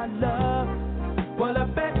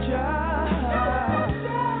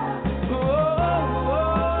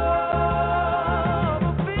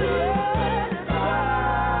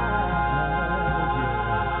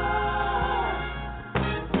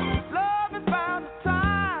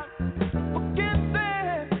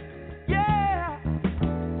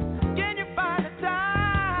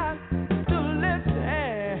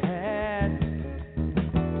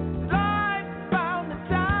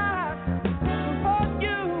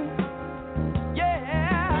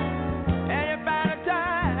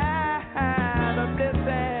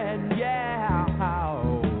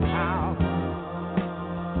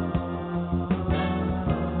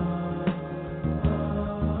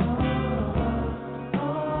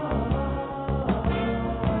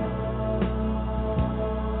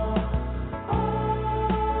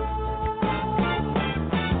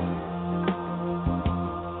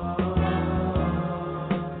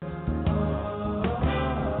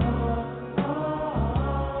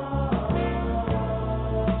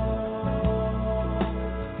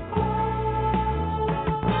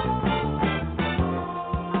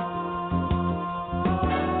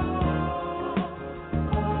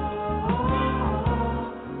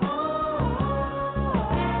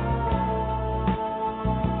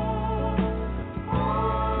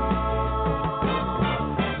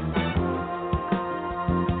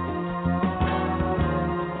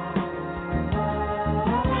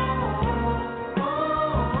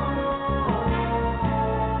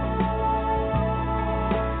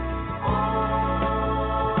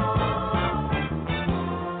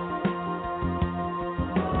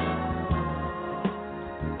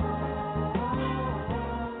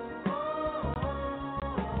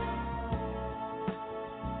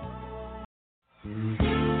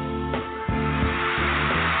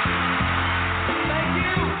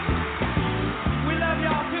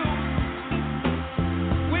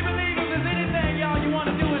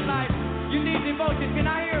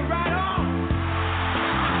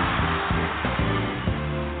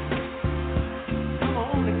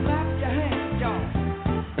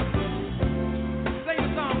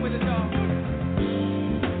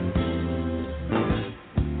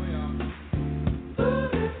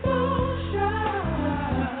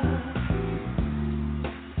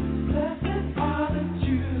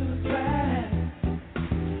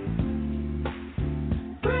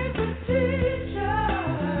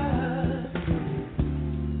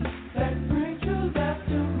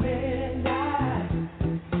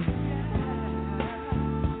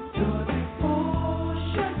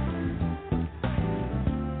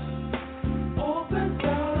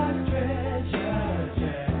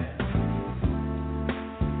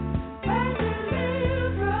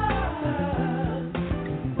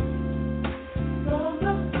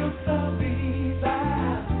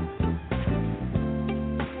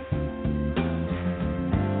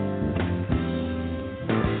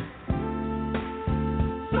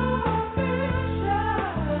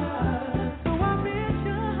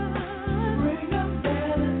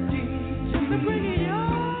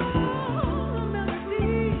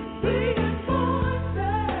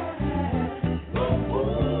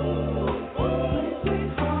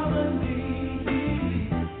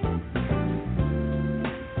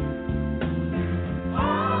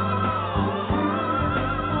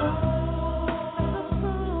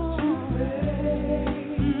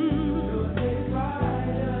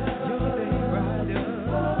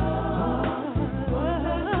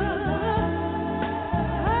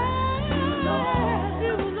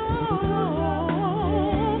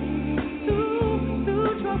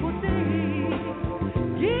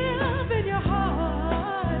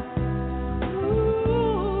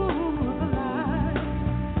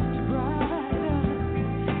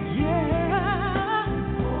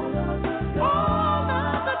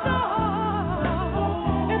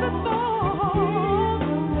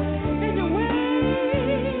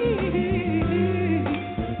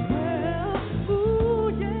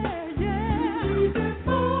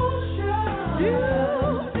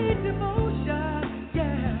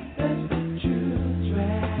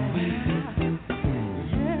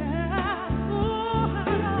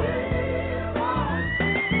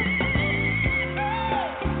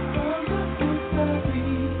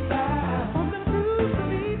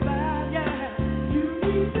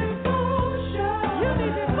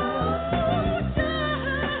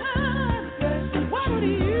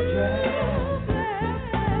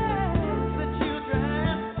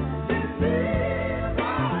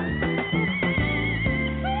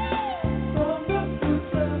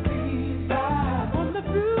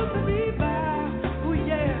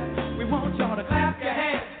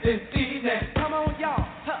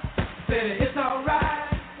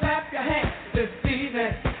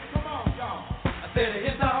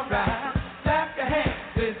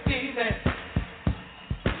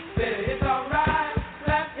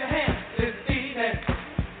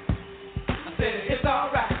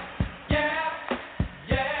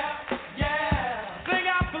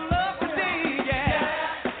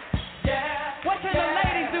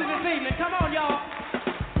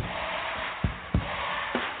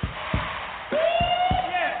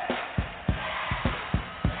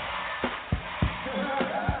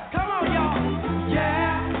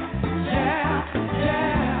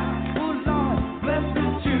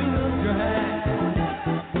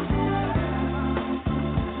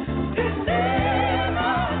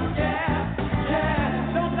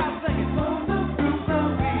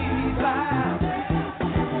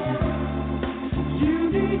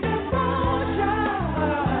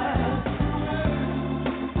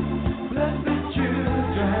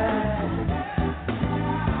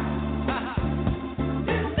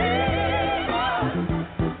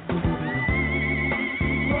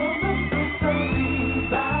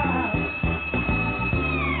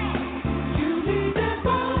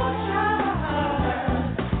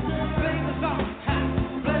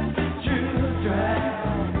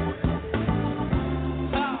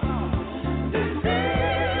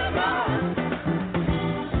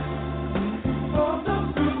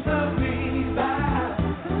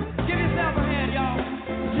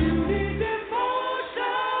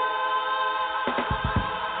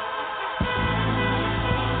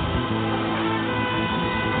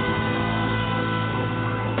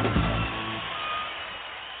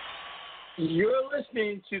You're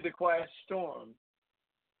listening to The Quiet Storm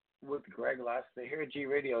with Greg Lassiter here at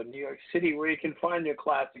G-Radio New York City, where you can find your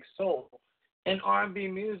classic soul and R&B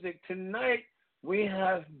music. Tonight, we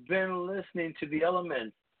have been listening to The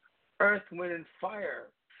Elements, Earth, Wind, and Fire,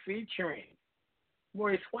 featuring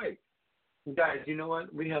Maurice White. Guys, you know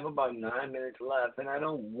what? We have about 9 minutes left, and I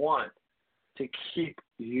don't want to keep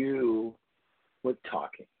you with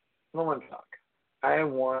talking. I don't want to talk. I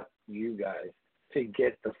want you guys to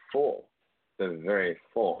get the very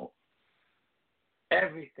full,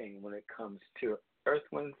 everything when it comes to Earth,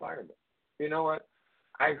 Wind, and Fire. You know what?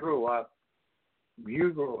 I grew up,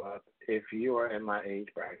 you grew up, if you are in my age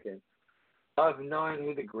bracket, of knowing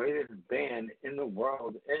who the greatest band in the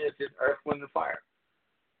world is. It's Earth, Wind, and Fire.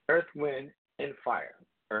 Earth, Wind, and Fire.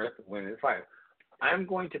 Earth, Wind, and Fire. I'm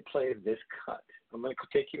going to play this cut. I'm going to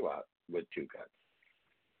take you out with two cuts.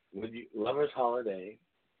 With Lover's Holiday,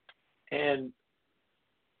 and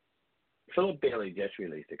Philip Bailey just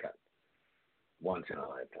released a cut. Once in a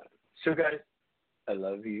lifetime. So guys, I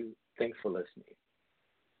love you. Thanks for listening.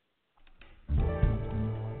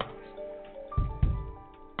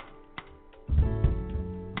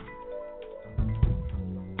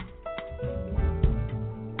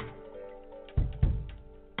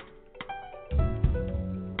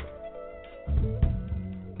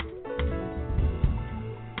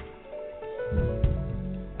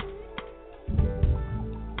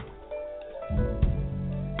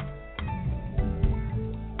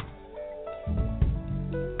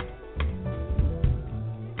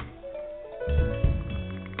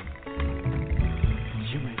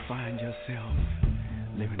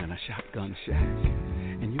 Shotgun shack,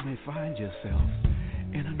 and you may find yourself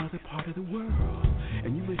in another part of the world,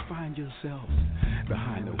 and you may find yourself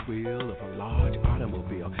behind the wheel of a large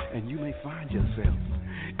automobile, and you may find yourself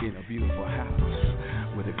in a beautiful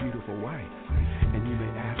house with a beautiful wife, and you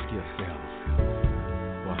may ask yourself,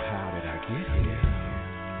 well, how did I get here?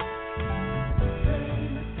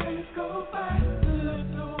 Days go by, look,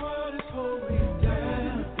 the world is holding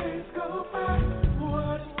down. Days go by,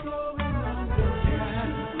 what is going on?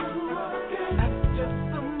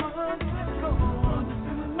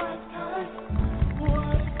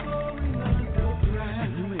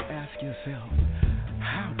 Yourself,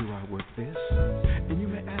 how do I work this? And you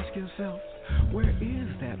may ask yourself, where is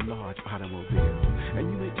that large automobile? And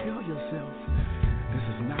you may tell yourself, this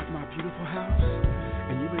is not my beautiful house.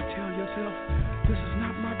 yourself, this is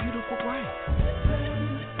not my beautiful wife.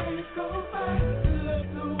 Days go by, let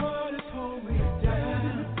the waters hold me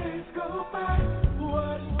down. Days go by,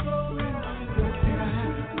 waters flowing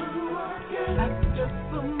underground. Like just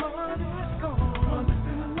the money's gone.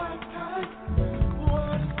 In white kite,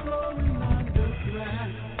 waters flowing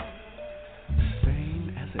underground. Same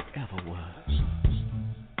as it ever was.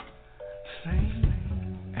 Same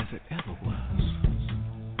as it ever was.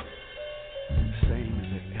 Same as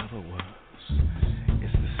it ever was.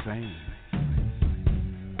 It's the same.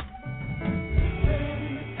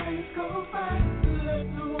 Days go by, let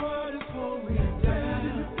the waters hold me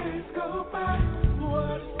down. Days go by,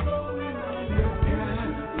 waters flowing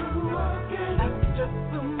underground. Like just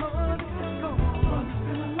the money's gone.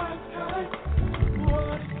 In white kite,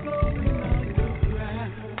 waters flowing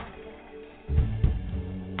underground.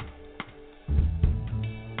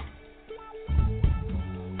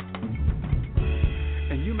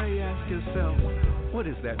 And you may ask yourself, what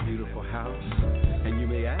is that beautiful house? And you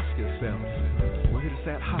may ask yourself, where does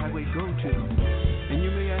that highway go to? And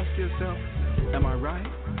you may ask yourself, am I right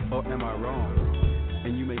or am I wrong?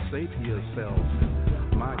 And you may say to yourself,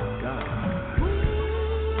 my God.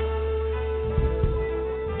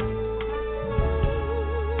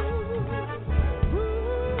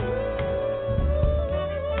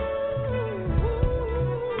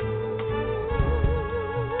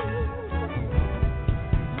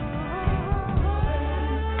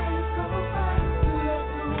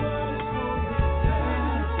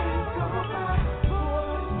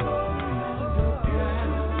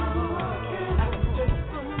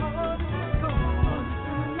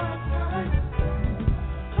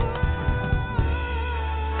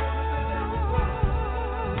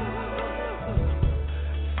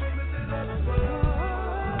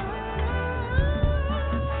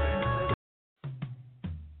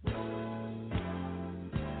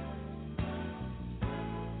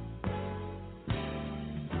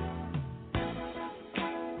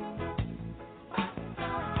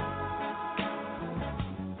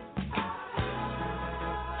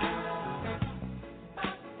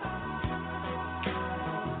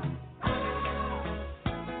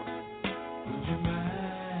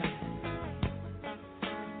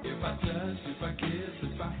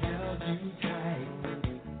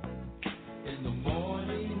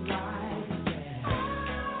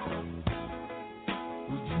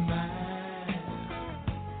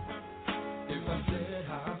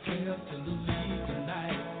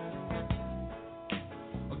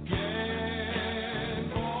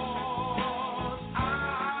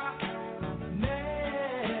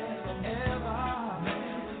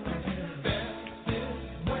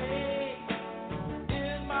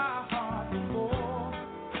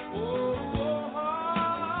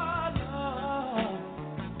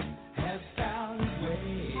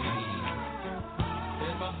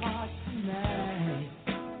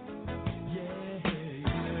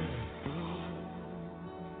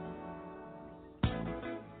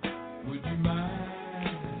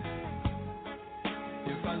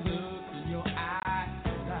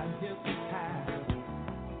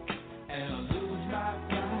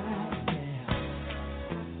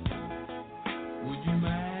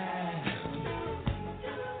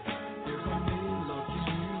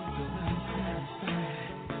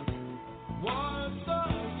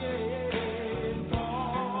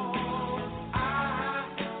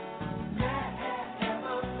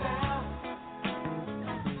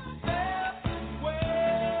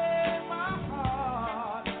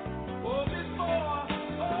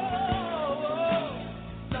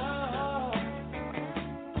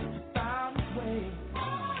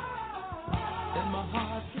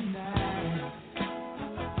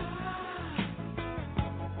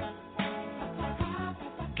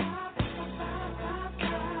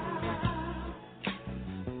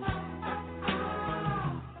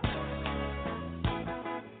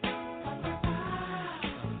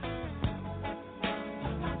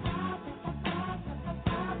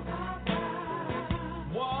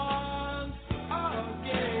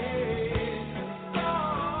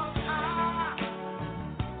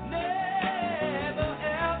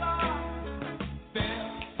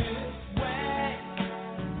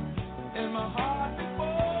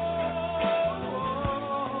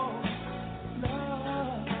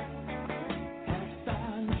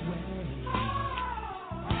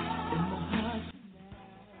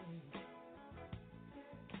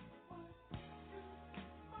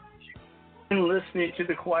 Listening to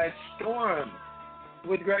The Quiet Storm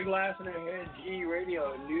with Greg Lassiter here at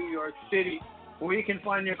G-Radio in New York City, where you can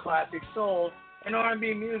find your classic soul and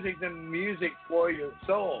R&B music, the music for your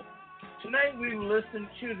soul. Tonight we listen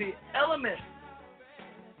to The Element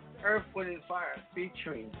Earth, Wind & Fire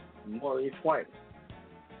featuring Maurice White.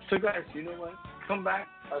 So guys, you know what? Come back.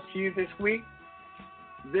 I'll see you this week.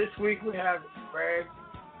 This week we have Greg,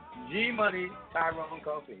 G-Money, Tyrone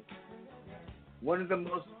Coffey. One of the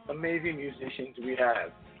most amazing musicians we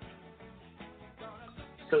have.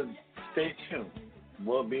 So stay tuned.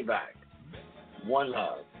 We'll be back. One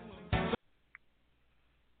love.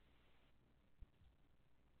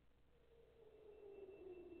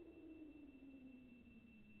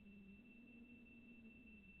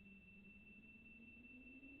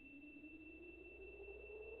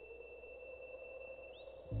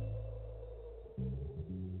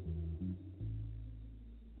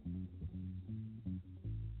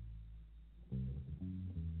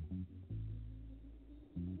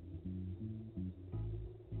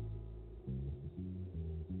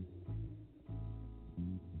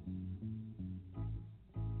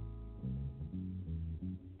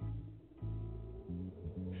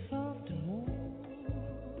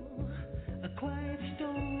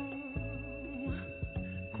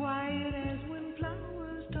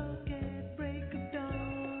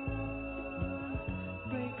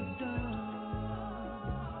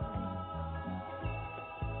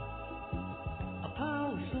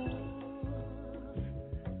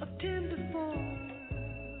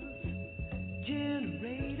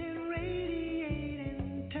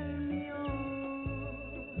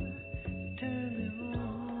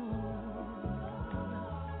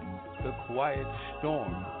 Quiet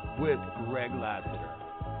Storm with Greg Lassiter.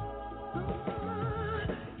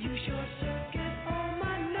 You sure circuit all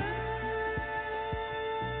my nerves,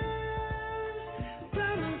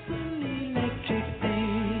 promising electric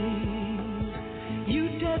things. You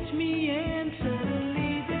touch me and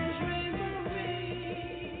suddenly there's rainbow.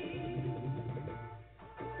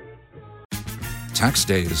 Tax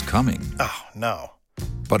day is coming. Oh, no.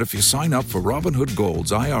 But if you sign up for Robinhood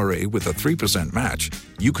Gold's IRA with a 3% match,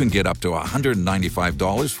 you can get up to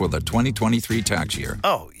 $195 for the 2023 tax year.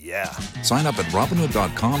 Oh, yeah. Sign up at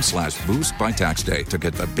Robinhood.com/boost by tax day to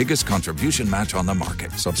get the biggest contribution match on the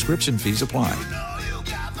market. Subscription fees apply.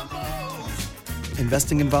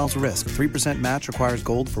 Investing involves risk. 3% match requires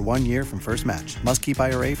gold for 1 year from first match. Must keep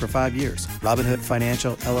IRA for 5 years. Robinhood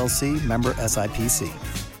Financial, LLC, member SIPC.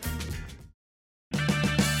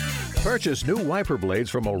 Purchase new wiper blades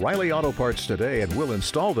from O'Reilly Auto Parts today and we'll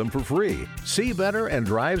install them for free. See better and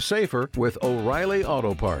drive safer with O'Reilly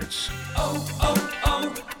Auto Parts.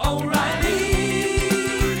 O'Reilly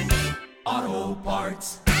Auto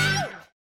Parts.